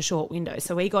fucking short window.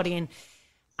 So we got in.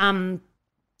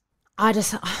 I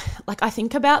just, like, I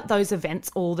think about those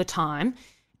events all the time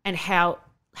and how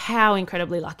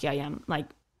incredibly lucky I am. Like,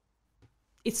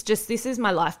 it's just, this is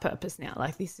my life purpose now.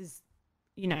 Like, this is,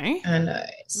 I know.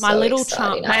 My so little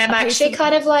chunk. I am actually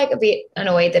kind of like a bit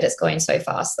annoyed that it's going so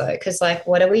fast though, because like,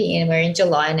 what are we in? We're in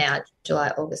July now,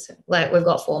 August. Like, we've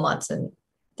got 4 months and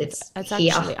it's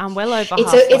here. Actually, I'm well over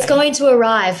it's going to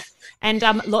arrive. And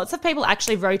lots of people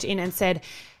actually wrote in and said,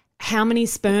 how many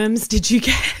sperms did you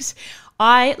get?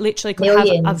 I literally could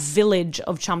have a village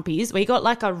of chumpies. We got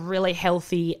like a really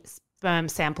healthy sperm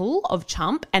sample of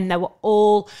chump, and they were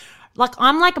all like,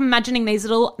 I'm like imagining these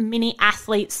little mini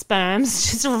athlete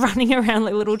sperms just running around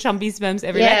like little chumpy sperms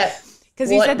everywhere.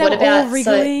 Because you said they were all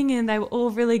wriggling and they were all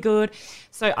really good.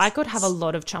 So I could have a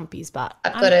lot of chumpies, but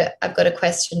I've got a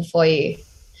question for you.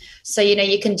 So,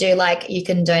 you can do, like, you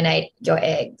can donate your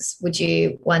eggs. Would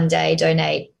you one day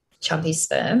donate chumpy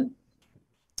sperm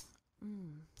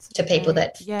to people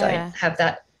that don't have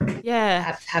that?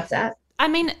 Yeah. Have that? I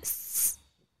mean,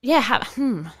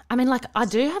 I mean, like, I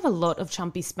do have a lot of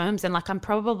chumpy sperms, and like,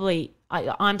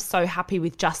 I'm so happy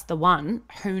with just the one.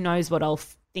 Who knows what I'll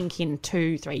think in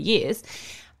 2-3 years.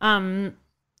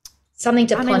 Something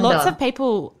to ponder. I mean, lots of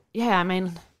people, I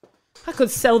mean, I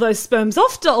could sell those sperms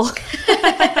off, doll.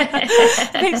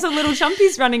 Heaps of little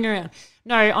chumpies running around.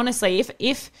 No, honestly,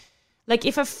 if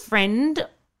a friend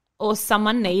or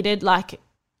someone needed, like,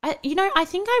 I think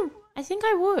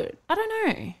I would. I don't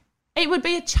know. It would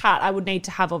be a chat I would need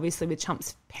to have, obviously, with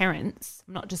Chump's parents.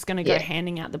 I'm not just going to go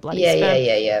handing out the bloody sperm.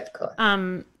 Yeah, of course.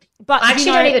 But I actually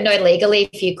don't even know legally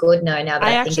if you could know now that I think of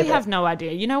it. I actually have no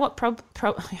idea. You know what?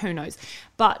 Who knows?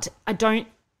 But I don't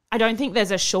think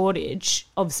there's a shortage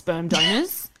of sperm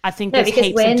donors. I think there's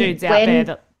heaps of dudes out there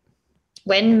that.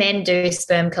 when men do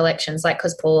sperm collections, like,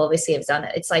 because Paul obviously has done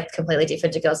it, it's like completely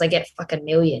different to girls. They get fucking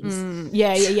millions.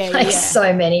 Yeah.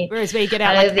 So many. Whereas we get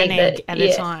out like an egg at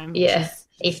a time. Yeah,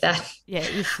 if that. Yeah.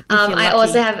 If I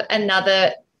also have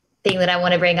another thing that I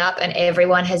want to bring up, and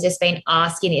everyone has just been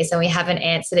asking this and we haven't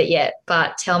answered it yet,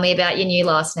 but tell me about your new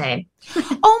last name.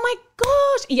 Oh my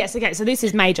gosh. Yes, okay, so this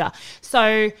is major.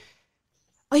 So,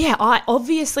 I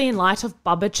obviously, in light of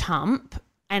Bubba Chump,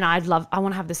 and I want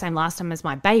to have the same last name as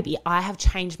my baby, I have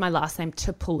changed my last name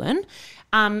to Pullen.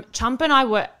 Chump and I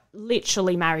were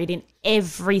literally married in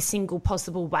every single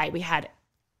possible way. We had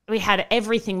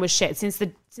everything was shared since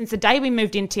the day we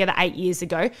moved in together 8 years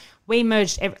ago. We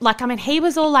merged. He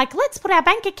was all like, "Let's put our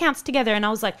bank accounts together," and I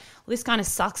was like, "Well, this kind of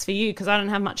sucks for you because I don't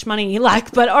have much money."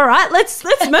 But all right, let's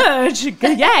merge.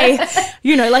 Yay,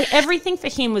 everything for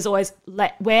him was always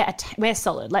we're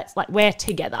solid. We're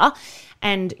together.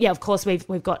 And yeah, of course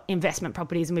we've got investment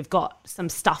properties and we've got some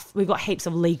stuff. We've got heaps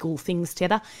of legal things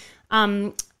together.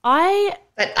 I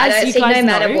don't think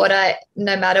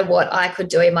no matter what I could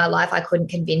do in my life, I couldn't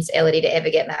convince Ellidy to ever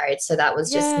get married. So that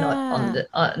was just not on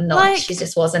the she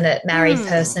just wasn't a married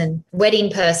person,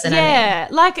 wedding person. Yeah,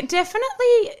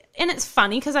 definitely. And it's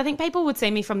funny because I think people would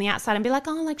see me from the outside and be like,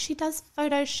 "Oh, she does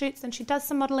photo shoots and she does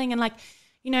some modeling and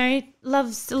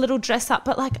loves a little dress up,"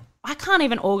 but I can't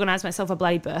even organize myself a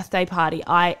bloody birthday party.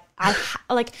 And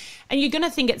you're going to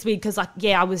think it's weird because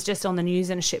I was just on the news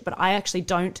and shit, but I actually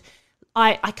don't.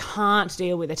 I can't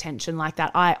deal with attention like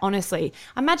that. I honestly,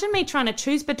 imagine me trying to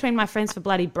choose between my friends for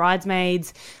bloody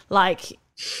bridesmaids,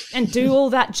 and do all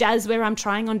that jazz where I'm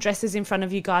trying on dresses in front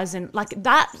of you guys and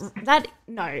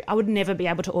no, I would never be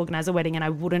able to organize a wedding, and I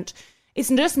wouldn't. It's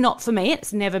just not for me.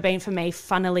 It's never been for me,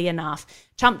 funnily enough.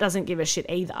 Chump doesn't give a shit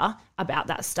either about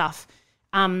that stuff.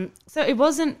 So it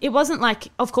wasn't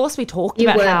of course we talked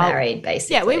about how... You were married,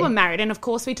 basically. Yeah, we were married, and of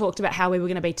course we talked about how we were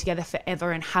going to be together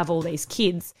forever and have all these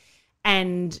kids.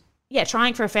 And, yeah,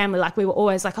 trying for a family, we were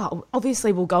always oh,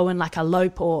 obviously we'll go and,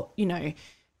 elope or,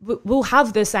 we'll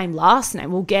have the same last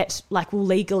name. We'll get, we'll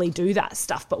legally do that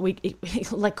stuff. But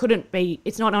couldn't be,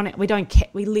 it's not on it. We don't care.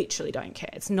 We literally don't care.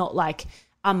 It's not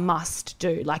a must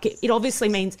do. It obviously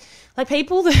means,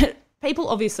 people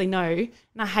obviously know, and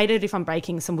I hate it if I'm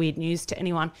breaking some weird news to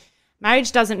anyone,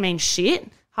 marriage doesn't mean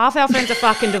shit. Half our friends are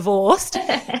fucking divorced.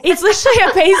 It's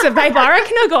literally a piece of paper. I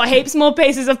reckon I've got heaps more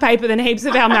pieces of paper than heaps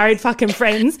of our married fucking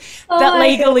friends that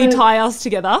legally tie us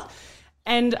together.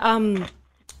 And,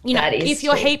 if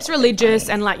you're heaps religious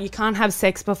and, you can't have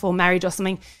sex before marriage or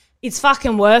something, it's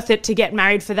fucking worth it to get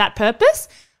married for that purpose.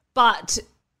 But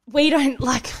we don't,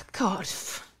 God,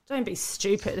 don't be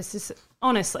stupid. It's just,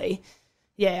 honestly...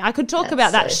 Yeah, I could talk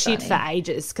about that shit for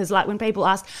ages because, when people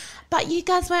ask, but you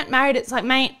guys weren't married, it's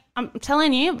mate, I'm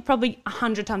telling you, probably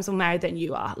 100 times more married than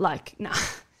you are. Nah.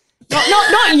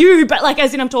 Not you, but,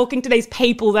 as in I'm talking to these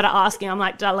people that are asking.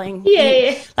 I'm darling.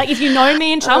 Yeah. If you know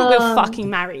me and Chump, we're fucking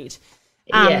married.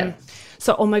 Yeah.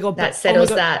 So, oh my God. That settles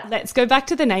that. Let's go back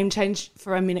to the name change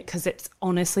for a minute because it's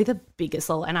honestly the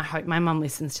biggest lol, and I hope my mum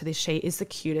listens to this. She is the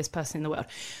cutest person in the world.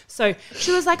 So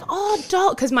she was like, "Oh,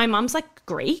 doll," because my mum's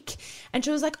Greek, and she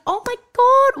was like, "Oh my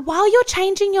God, while you're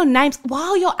changing your names,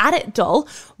 while you're at it, doll,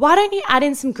 why don't you add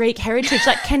in some Greek heritage?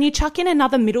 Can you chuck in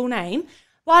another middle name?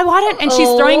 Why don't?" And she's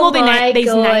throwing all these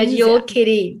names. You're out.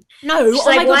 Kidding. No, she's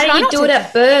why don't you do it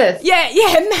at birth? Yeah,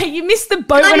 mate, you missed the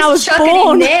boat when I was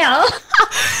born. Now.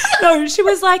 No, she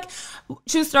was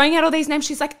throwing out all these names.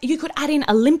 She's like, you could add in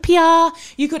Olympia,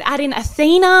 you could add in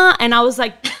Athena, and I was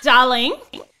like, darling,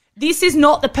 this is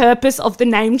not the purpose of the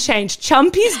name change.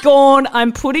 Chumpy's gone.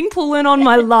 I'm putting Pullen on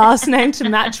my last name to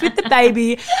match with the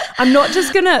baby. I'm not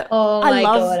just gonna. Oh my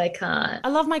God, I can't. I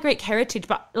love my Greek heritage,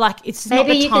 but it's just maybe not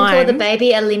the you time. can call the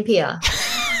baby Olympia.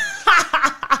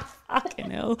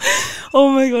 Fucking hell.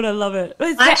 Oh my God, I love it.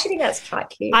 I actually think that's quite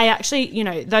cute. I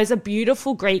actually, those are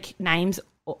beautiful Greek names,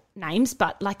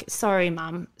 but sorry,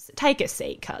 Mum, take a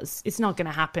seat because it's not going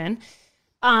to happen.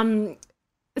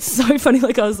 It's so funny.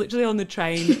 I was literally on the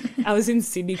train. I was in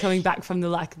Sydney coming back from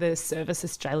the Service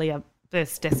Australia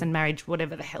birth, death and marriage,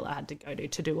 whatever the hell I had to go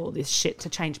to do all this shit to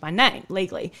change my name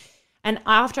legally. And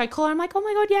after I call her, I'm like, "Oh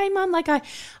my God, yay, Mum.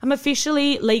 I'm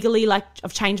officially, legally,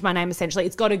 I've changed my name essentially.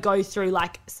 It's got to go through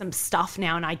some stuff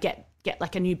now, and I get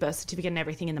a new birth certificate and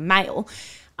everything in the mail.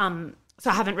 So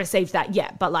I haven't received that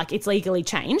yet, but it's legally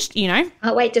changed,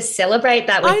 I'll wait to celebrate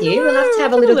that with you. We'll have to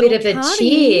have a little bit of a party.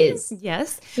 Cheers.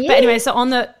 Yes. Yeah. But anyway, so on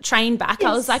the train back,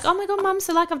 I was like, "Oh my God, Mum,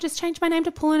 so I've just changed my name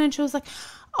to Pullen," and she was like,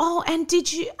 "Oh, and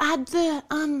did you add the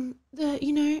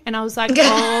and I was like,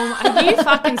 are you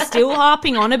fucking still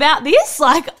harping on about this?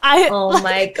 Like,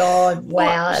 my God,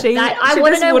 wow. I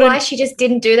want to know why she just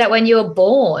didn't do that when you were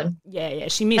born. Yeah,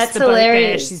 she missed That's the boat there.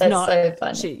 hilarious. She's That's not so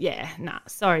funny.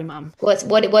 Sorry, Mum. What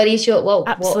is your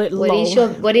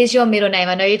what is your middle name?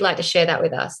 I know you'd like to share that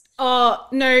with us. Oh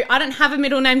no, I don't have a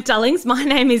middle name, darlings. My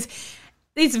name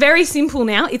it's very simple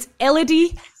now. It's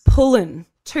Ellidy Pullen.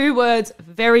 2 words,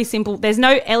 very simple. There's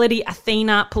no Ellidy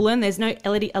Athena Pullen. There's no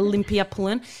Ellidy Olympia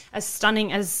Pullen. As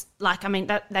stunning as,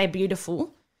 they're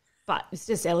beautiful, but it's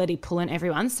just Ellidy Pullen,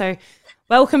 everyone. So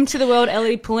welcome to the world,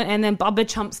 Ellidy Pullen, and then Bubba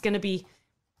Chump's going to be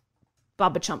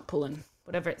Bubba Chump Pullen,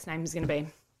 whatever its name is going to be.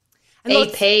 And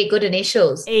EP, good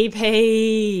initials.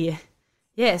 EP.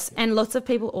 Yes, and lots of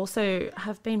people also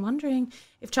have been wondering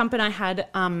if Chump and I had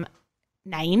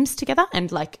names together,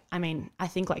 and I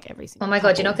think every single. Oh my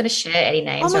God, you're not going to share any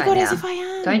names. Oh my God, now. As if I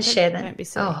am. Don't share them. Don't be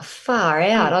silly. Oh, far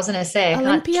out. I was going to say, I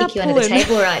Olympia can't kick you under the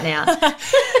table right now.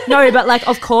 No, but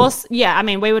of course, yeah.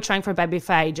 We were trying for a baby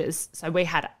for ages, so we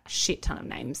had a shit ton of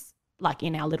names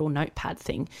in our little notepad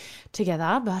thing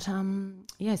together. But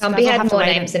yeah, so Chumpy had more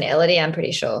names than Ellidy, I'm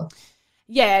pretty sure.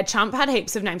 Yeah, Chump had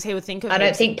heaps of names. He would think of. I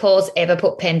don't think Paul's ever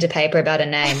put pen to paper about a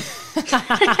name.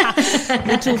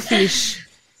 Little fish.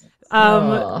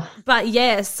 But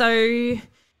yeah, so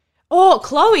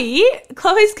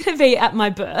Chloe's going to be at my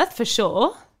birth for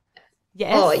sure.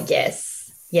 Yes. Oh,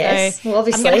 yes. So well,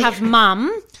 obviously. I'm going to have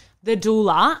Mum, the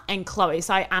doula, and Chloe.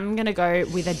 So I am going to go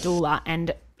with a doula,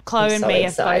 and Chloe and me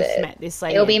have both met this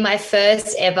lady. It'll be my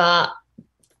first ever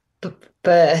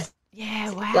birth.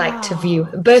 Yeah, wow.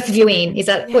 Birth viewing. Is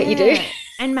that what you do?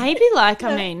 And maybe I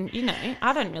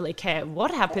don't really care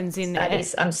what happens in there.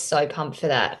 I'm so pumped for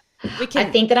that. I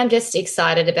think that I'm just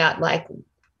excited about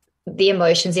the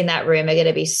emotions in that room are going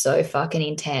to be so fucking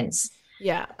intense.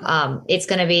 Yeah. It's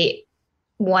going to be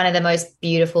one of the most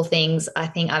beautiful things I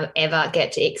think I've ever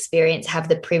get to experience, have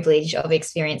the privilege of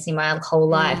experiencing my whole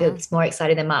life. It's more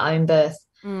exciting than my own birth.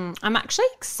 I'm actually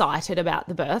excited about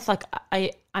the birth.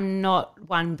 I'm not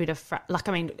one bit of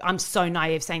I'm so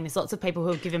naive saying this. Lots of people who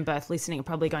have given birth listening are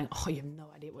probably going, oh, you have no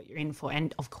idea what you're in for.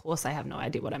 And of course I have no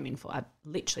idea what I'm in for. I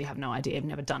literally have no idea. I've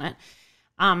never done it.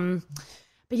 But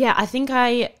yeah, I think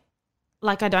I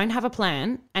don't have a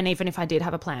plan. And even if I did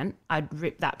have a plan, I'd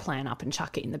rip that plan up and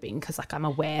chuck it in the bin because I'm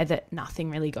aware that nothing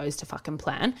really goes to fucking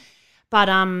plan. But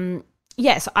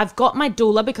yeah, so I've got my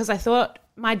doula because I thought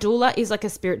my doula is a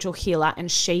spiritual healer,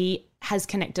 and she has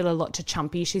connected a lot to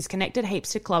Chumpy. She's connected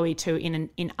heaps to Chloe too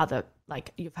in other,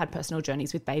 you've had personal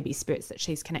journeys with baby spirits that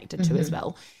she's connected to as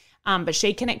well. But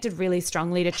she connected really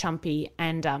strongly to Chumpy.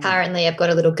 And apparently I've got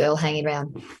a little girl hanging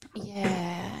around.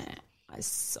 Yeah, I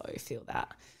so feel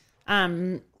that.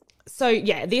 So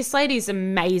yeah, this lady's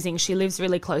amazing. She lives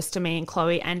really close to me and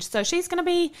Chloe, and so she's going to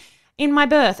be in my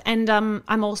birth. And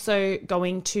I'm also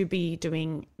going to be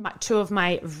doing 2 of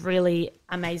my really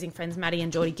amazing friends, Maddie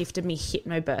and Geordie, gifted me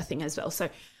hypnobirthing as well. So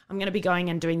I'm going to be going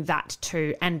and doing that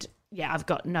too. And yeah, I've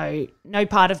got no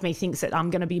part of me thinks that I'm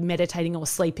going to be meditating or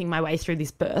sleeping my way through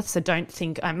this birth. So don't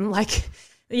think I'm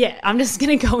I'm just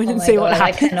going to go in and see what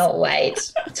happens. I cannot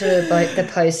wait to the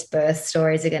post-birth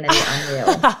stories are going to be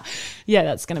unreal. Yeah,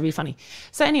 that's going to be funny.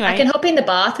 So anyway. I can hop in the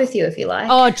bath with you if you like.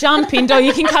 Oh, jump in, doll.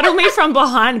 You can cuddle me from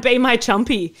behind, be my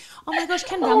Chumpy. Oh my gosh,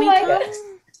 can Rummy come? God.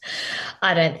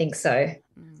 I don't think so.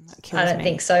 I don't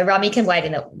think so. Rummy can wait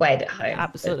at home. It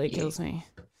absolutely kills me.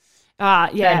 Yeah,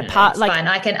 no, it's fine.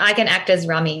 I can act as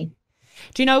Rummy.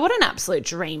 Do you know what an absolute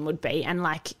dream would be? And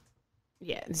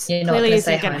yeah, this You're clearly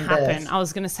isn't going to happen. Birth. I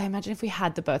was going to say, imagine if we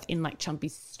had the birth in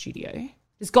Chumpy's studio.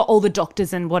 It's got all the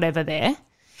doctors and whatever there.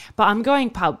 But I'm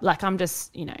going I'm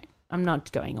just, I'm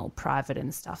not going all private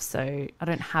and stuff. So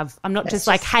I'm not just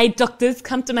hey, doctors,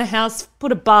 come to my house,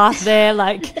 put a bath there.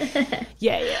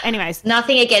 Yeah. Anyways. Not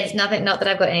that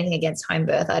I've got anything against home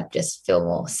birth. I'd just feel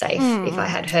more safe if I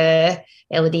had her,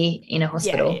 Ellidy, in a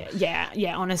hospital.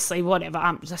 Yeah. Honestly,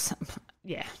 whatever.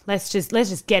 Let's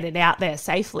just get it out there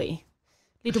safely.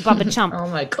 Little Bubba Chump. Oh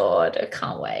my God, I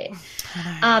can't wait.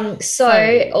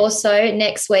 So also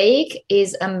next week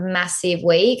is a massive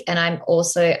week, and I'm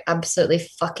also absolutely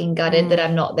fucking gutted that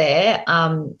I'm not there.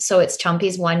 So it's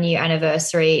Chumpy's 1 year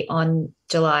anniversary on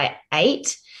July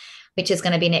 8th, which is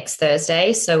going to be next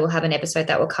Thursday. So we'll have an episode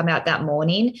that will come out that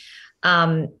morning.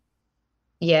 It's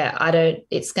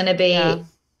going to be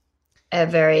a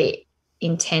very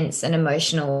intense and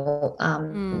emotional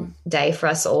day for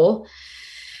us all.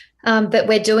 But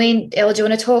we're doing, Ella, do you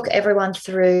want to talk everyone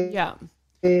through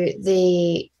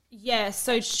the Yeah,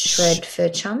 so Shred for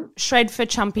Chump? Shred for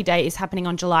Chumpy Day is happening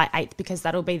on July 8th because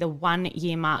that'll be the 1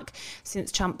 year mark since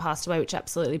Chump passed away, which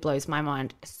absolutely blows my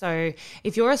mind. So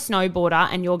if you're a snowboarder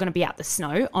and you're going to be out the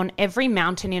snow, on every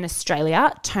mountain in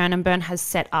Australia, Turn and Burn has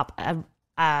set up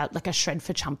like a Shred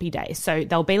for Chumpy Day. So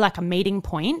there'll be like a meeting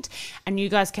point and you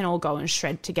guys can all go and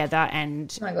shred together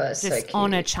and Oh my God, that's just so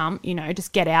honour Chump, you know,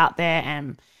 just get out there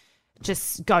and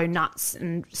just go nuts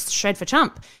and shred for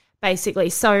Chump, basically.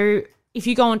 So if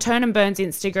you go on Turn and Burn's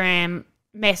Instagram,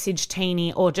 message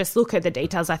Teeny or just look at the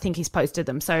details, I think he's posted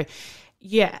them. So,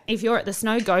 yeah, if you're at the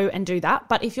snow, go and do that.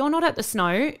 But if you're not at the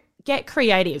snow, get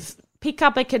creative. Pick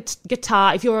up a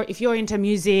guitar. If you're into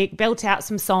music, belt out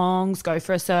some songs, go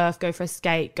for a surf, go for a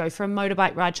skate, go for a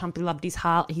motorbike ride. Chumpy loved his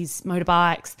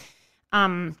motorbikes.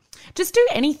 Just do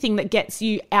anything that gets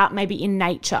you out maybe in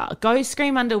nature. Go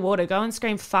scream underwater. Go and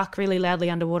scream fuck really loudly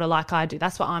underwater like I do.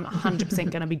 That's what I'm 100%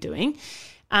 going to be doing.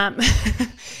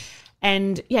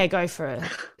 And yeah, go for a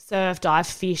surf, dive,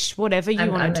 fish, whatever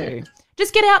you want to do.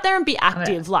 Just get out there and be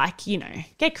active,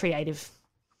 get creative.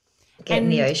 Get in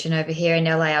the ocean over here in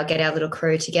LA. I'll get our little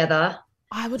crew together.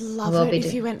 I would love it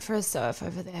if you went for a surf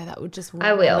over there. That would just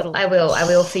I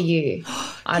will for you.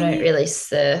 I don't really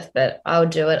surf, but I'll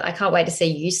do it. I can't wait to see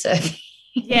you surf.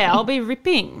 Yeah, I'll be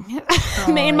ripping.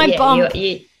 Me and my bum. How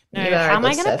am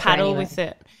I going to paddle with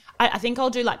it? I think I'll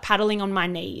do like paddling on my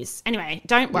knees. Anyway,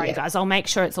 don't worry, guys. I'll make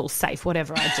sure it's all safe,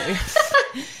 whatever I do.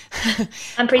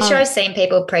 I'm pretty sure I've seen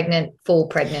people full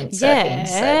pregnant surfing.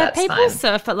 So that's people fine.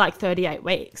 surf at like 38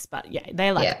 weeks, but yeah,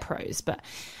 they're like pros. But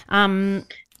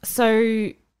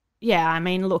so yeah, I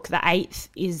mean, look, the 8th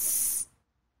is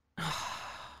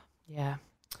I'm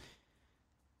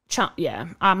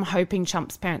hoping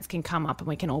Chump's parents can come up and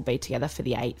we can all be together for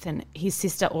the 8th. And his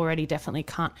sister already definitely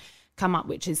can't come up,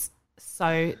 which is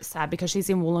so sad because she's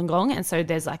in Wollongong, and so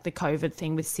there's like the COVID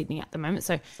thing with Sydney at the moment.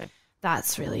 So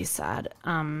that's really sad.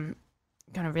 Going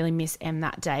to really miss Em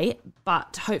that day,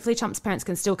 but hopefully Chump's parents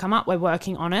can still come up. We're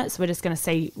working on it, so we're just going to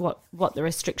see what the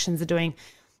restrictions are doing.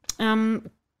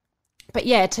 But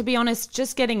yeah, to be honest,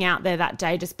 just getting out there that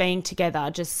day, just being together,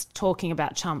 just talking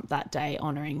about Chump that day,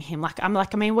 honouring him.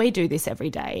 We do this every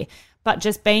day, but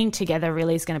just being together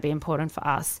really is going to be important for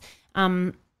us.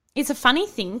 It's a funny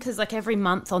thing because like every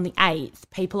month on the 8th,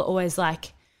 people are always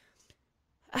like,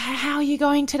 how are you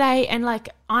going today? And like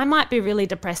I might be really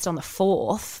depressed on the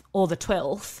 4th or the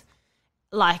 12th.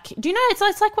 Like, do you know, it's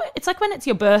like when it's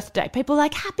your birthday, people are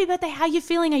like, happy birthday, how are you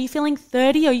feeling? Are you feeling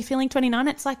 30? Are you feeling 29?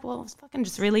 It's like, well, it's fucking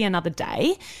just really another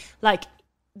day. Like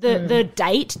the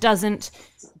date doesn't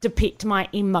depict my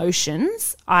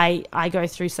emotions. I go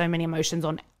through so many emotions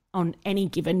on any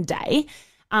given day.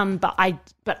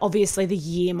 But obviously the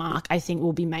year mark I think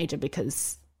will be major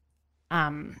because,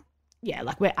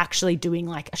 like we're actually doing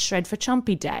like a Shred for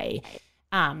Chumpy Day,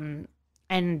 and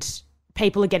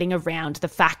people are getting around the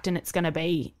fact, and it's going to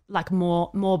be like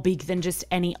more big than just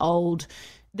any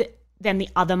than the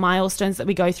other milestones that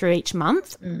we go through each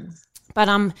month. But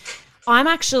I'm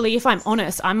actually, if I'm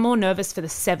honest, I'm more nervous for the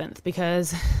 7th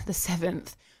because the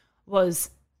 7th was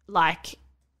like,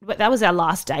 that was our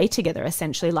last day together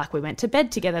essentially. Like we went to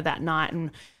bed together that night, and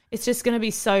it's just going to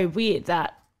be so weird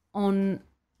that on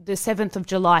the 7th of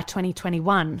July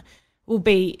 2021 will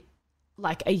be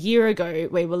like a year ago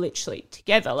we were literally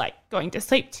together, like going to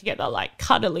sleep together, like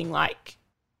cuddling. Like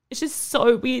it's just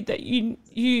so weird that you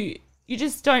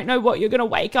just don't know what you're going to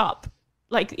wake up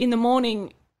like in the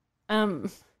morning.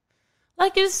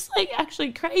 Like it's like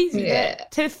actually crazy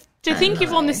to think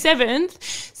if on the 7th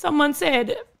someone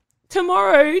said,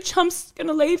 tomorrow Chump's going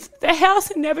to leave the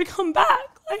house and never come back.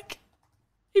 Like,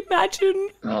 imagine.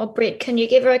 Oh, Britt, can you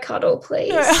give her a cuddle,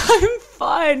 please? No, I'm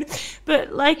fine.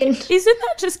 But, like, isn't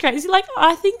that just crazy? Like,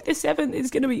 I think the 7th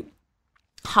is going to be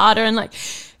harder. And, like,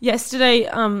 yesterday,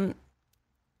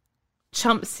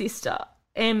 Chump's sister,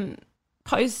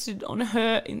 posted on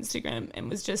her Instagram and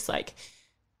was just like,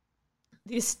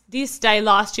 this day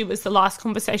last year was the last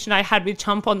conversation I had with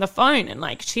Chump on the phone, and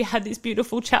like she had this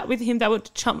beautiful chat with him. They were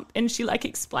Chump, and she like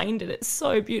explained it. It's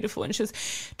so beautiful, and she was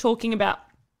talking about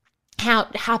how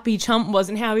happy Chump was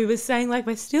and how he was saying like,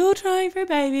 we're still trying for a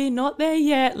baby, not there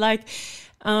yet, like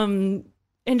and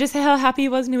just how happy he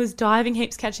was, and he was diving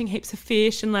heaps, catching heaps of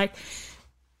fish, and like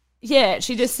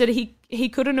she just said he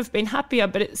couldn't have been happier,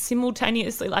 but it's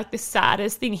simultaneously like the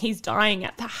saddest thing. He's dying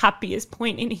at the happiest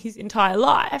point in his entire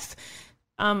life.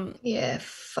 Like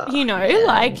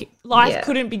life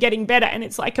couldn't be getting better, and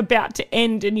it's like about to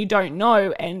end and you don't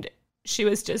know. And she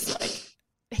was just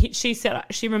like, she said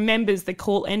she remembers the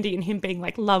call ending and him being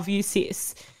like, love you,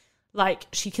 sis. Like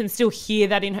she can still hear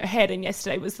that in her head. And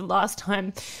yesterday was the last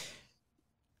time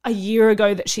a year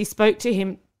ago that she spoke to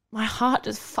him my heart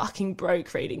just fucking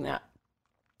broke reading that.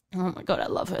 Oh my God, I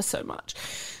love her so much.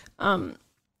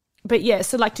 But yeah,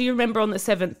 so like, do you remember on the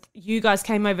 7th, you guys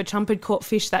came over, Chump had caught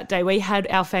fish that day. We had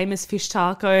our famous fish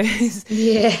tacos.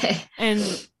 Yeah. And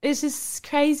it's just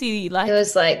crazy. Like, it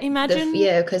was like, imagine.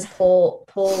 because Paul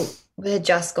had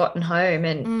just gotten home,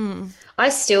 and I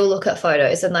still look at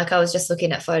photos, and like I was just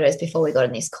looking at photos before we got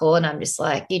in this call, and I'm just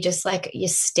like, you're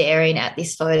staring at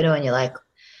this photo and you're like,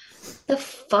 the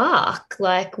fuck?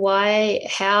 Like, why,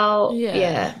 how?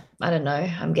 Yeah. I don't know.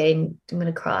 I'm going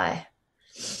to cry.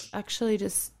 Actually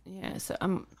so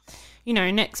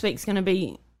next week's going to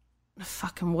be a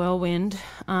fucking whirlwind.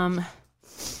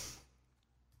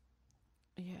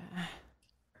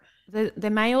 There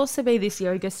may also be this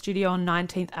yoga studio on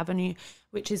 19th Avenue,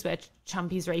 which is where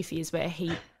Chumpy's Reef is, where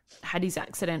he had his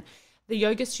accident. The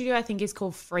yoga studio, I think, is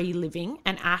called Free Living,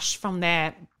 and Ash from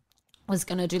there was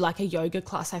going to do like a yoga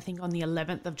class, I think, on the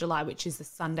 11th of July, which is the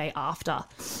Sunday after.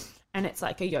 And it's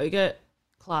like a yoga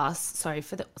class, sorry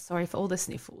for all the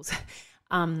sniffles,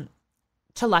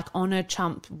 to like honor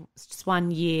Chump just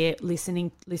 1 year,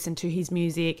 listen to his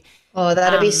music. Oh,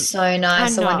 that'd be so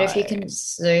nice. I wonder if you can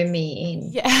zoom me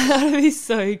in. Yeah, that'd be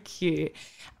so cute.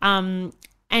 And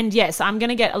yes, I'm going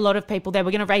to get a lot of people there.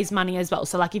 We're going to raise money as well.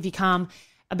 So like if you come,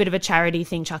 a bit of a charity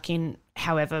thing, chuck in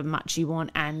however much you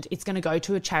want, and it's going to go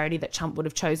to a charity that Chump would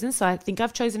have chosen. So I think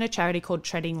I've chosen a charity called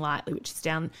Treading Lightly, which is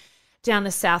started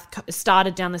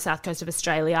down the south coast of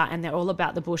Australia, and they're all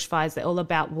about the bushfires. They're all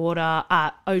about water,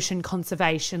 ocean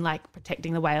conservation, like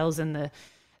protecting the whales and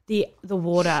the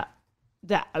water,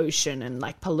 the ocean, and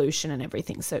like pollution and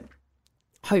everything. So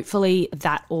hopefully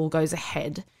that all goes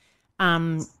ahead.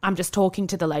 I'm just talking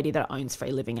to the lady that owns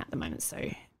Free Living at the moment, so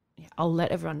yeah, I'll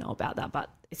let everyone know about that. But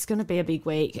it's going to be a big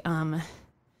week. And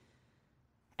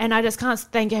I just can't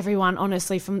thank everyone,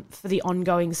 honestly, for the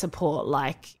ongoing support.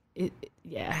 Like,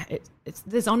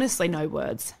 there's honestly no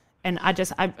words. And I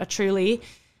truly,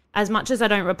 as much as I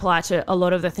don't reply to a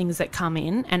lot of the things that come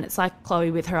in, and it's like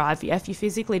Chloe with her IVF, you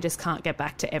physically just can't get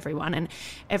back to everyone. And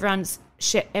everyone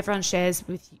shares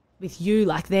with you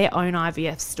like their own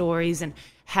IVF stories and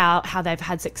how they've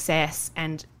had success,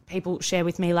 and people share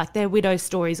with me like their widow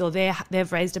stories, or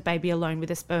they've raised a baby alone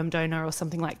with a sperm donor or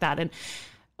something like that. And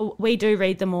we do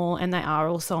read them all, and they are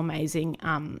also amazing.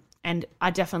 And I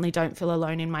definitely don't feel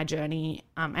alone in my journey,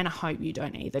 and I hope you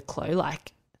don't either, Chloe.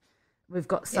 Like, we've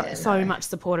got so much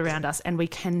support around us, and we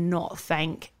cannot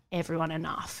thank everyone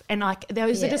enough. And like,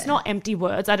 those are just not empty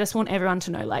words. I just want everyone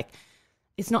to know, like,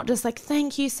 it's not just like,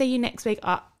 thank you, see you next week.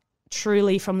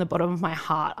 Truly, from the bottom of my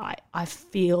heart, I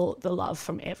feel the love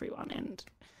from everyone. And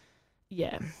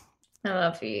yeah, I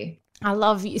love you. I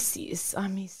love you, sis. I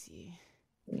miss you.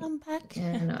 Come back.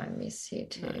 Yeah, no, I miss you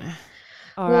too. No.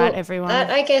 All right, everyone. That,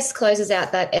 I guess, closes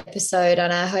out that episode,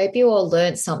 and I hope you all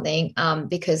learned something,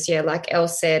 because, yeah, like Elle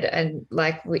said, and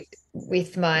like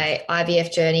with my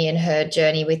IVF journey and her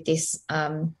journey with this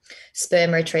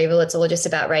sperm retrieval, it's all just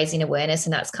about raising awareness,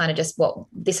 and that's kind of just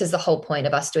this is the whole point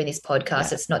of us doing this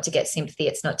podcast. Yeah. It's not to get sympathy.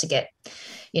 It's not to get,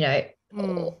 I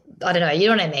don't know, you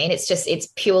know what I mean? It's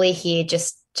purely here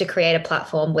just to create a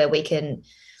platform where we can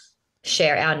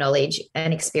share our knowledge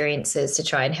and experiences to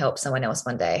try and help someone else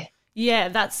one day. Yeah,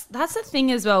 that's the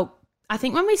thing as well. I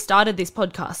think when we started this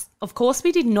podcast, of course,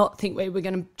 we did not think we were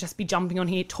going to just be jumping on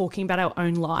here talking about our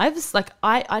own lives. Like,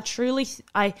 I truly,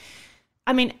 I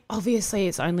mean, obviously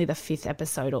it's only the 5th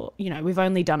episode, or, we've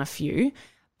only done a few,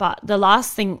 but the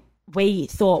last thing we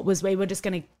thought was we were just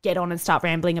going to get on and start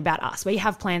rambling about us. We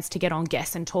have plans to get on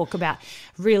guests and talk about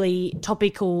really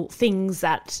topical things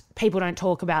that people don't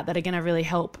talk about, that are going to really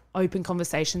help open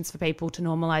conversations for people to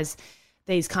normalize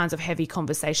these kinds of heavy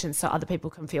conversations so other people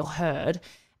can feel heard.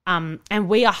 And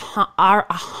we are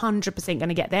 100% going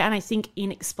to get there. And I think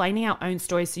in explaining our own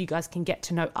stories so you guys can get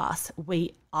to know us,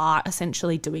 we are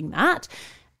essentially doing that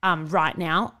right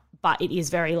now. But it is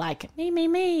very like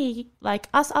me, like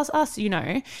us,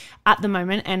 at the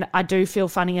moment. And I do feel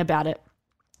funny about it.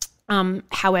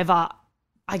 However,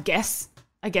 I guess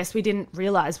we didn't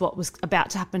realize what was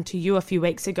about to happen to you a few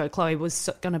weeks ago, Chloe, was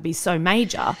going to be so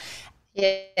major.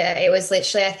 Yeah, it was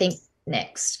literally, I think,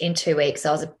 in 2 weeks,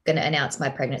 I was going to announce my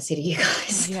pregnancy to you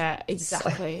guys. Yeah,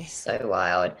 exactly. So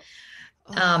wild.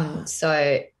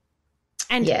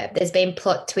 There's been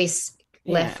plot twists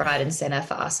left, right, and center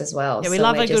for us as well. Yeah, we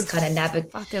love a good kind of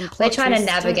We're trying to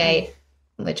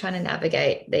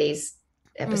navigate these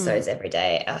episodes every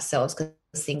day ourselves, because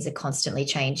things are constantly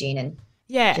changing, and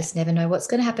just never know what's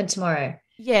going to happen tomorrow.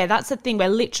 Yeah, that's the thing. We're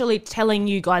literally telling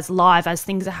you guys live as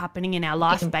things are happening in our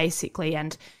life, basically.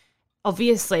 And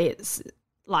obviously it's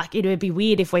like, it would be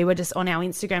weird if we were just on our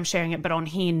Instagram sharing it, but on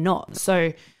here not.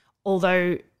 So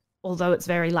although although it's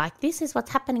very like, this is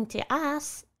what's happening to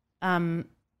us,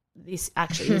 this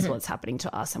actually is what's happening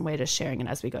to us, and we're just sharing it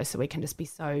as we go, so we can just be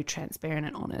so transparent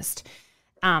and honest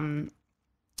on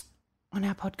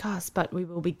our podcast. But we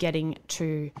will be getting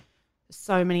to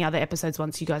so many other episodes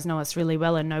once you guys know us really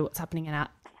well and know what's happening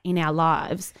in our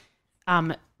lives,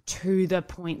 to the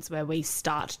points where we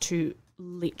start to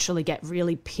literally get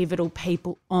really pivotal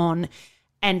people on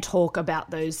and talk about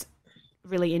those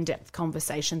really in-depth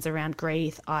conversations around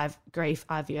grief,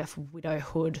 IVF,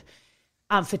 widowhood,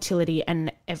 fertility,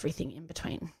 and everything in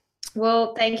between.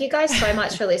 Well, thank you guys so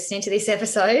much for listening to this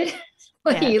episode.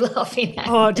 What are you laughing at?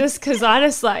 Oh, just because I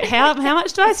just like, how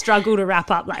much do I struggle to wrap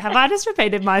up? Like, have I just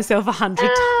repeated myself 100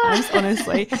 times,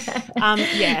 honestly?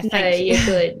 Yeah, thank you.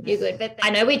 You're good. But I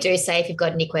know we do say if you've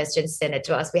got any questions, send it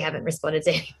to us. We haven't responded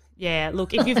to any. Yeah,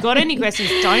 look, if you've got any questions,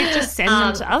 don't just send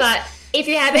them to us. But if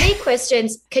you have any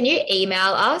questions, can you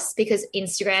email us? Because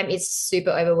Instagram is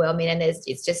super overwhelming and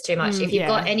it's just too much. If you've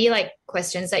got any like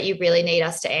questions that you really need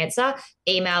us to answer,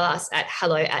 email us at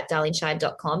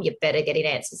hello@darlingshine.com. You're better getting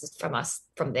answers from us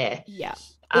from there. Yeah.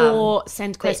 Or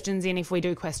send questions in if we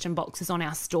do question boxes on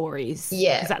our stories.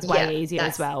 Yeah. Because that's way easier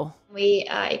as well. We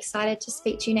are excited to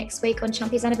speak to you next week on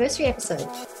Chumpy's anniversary episode.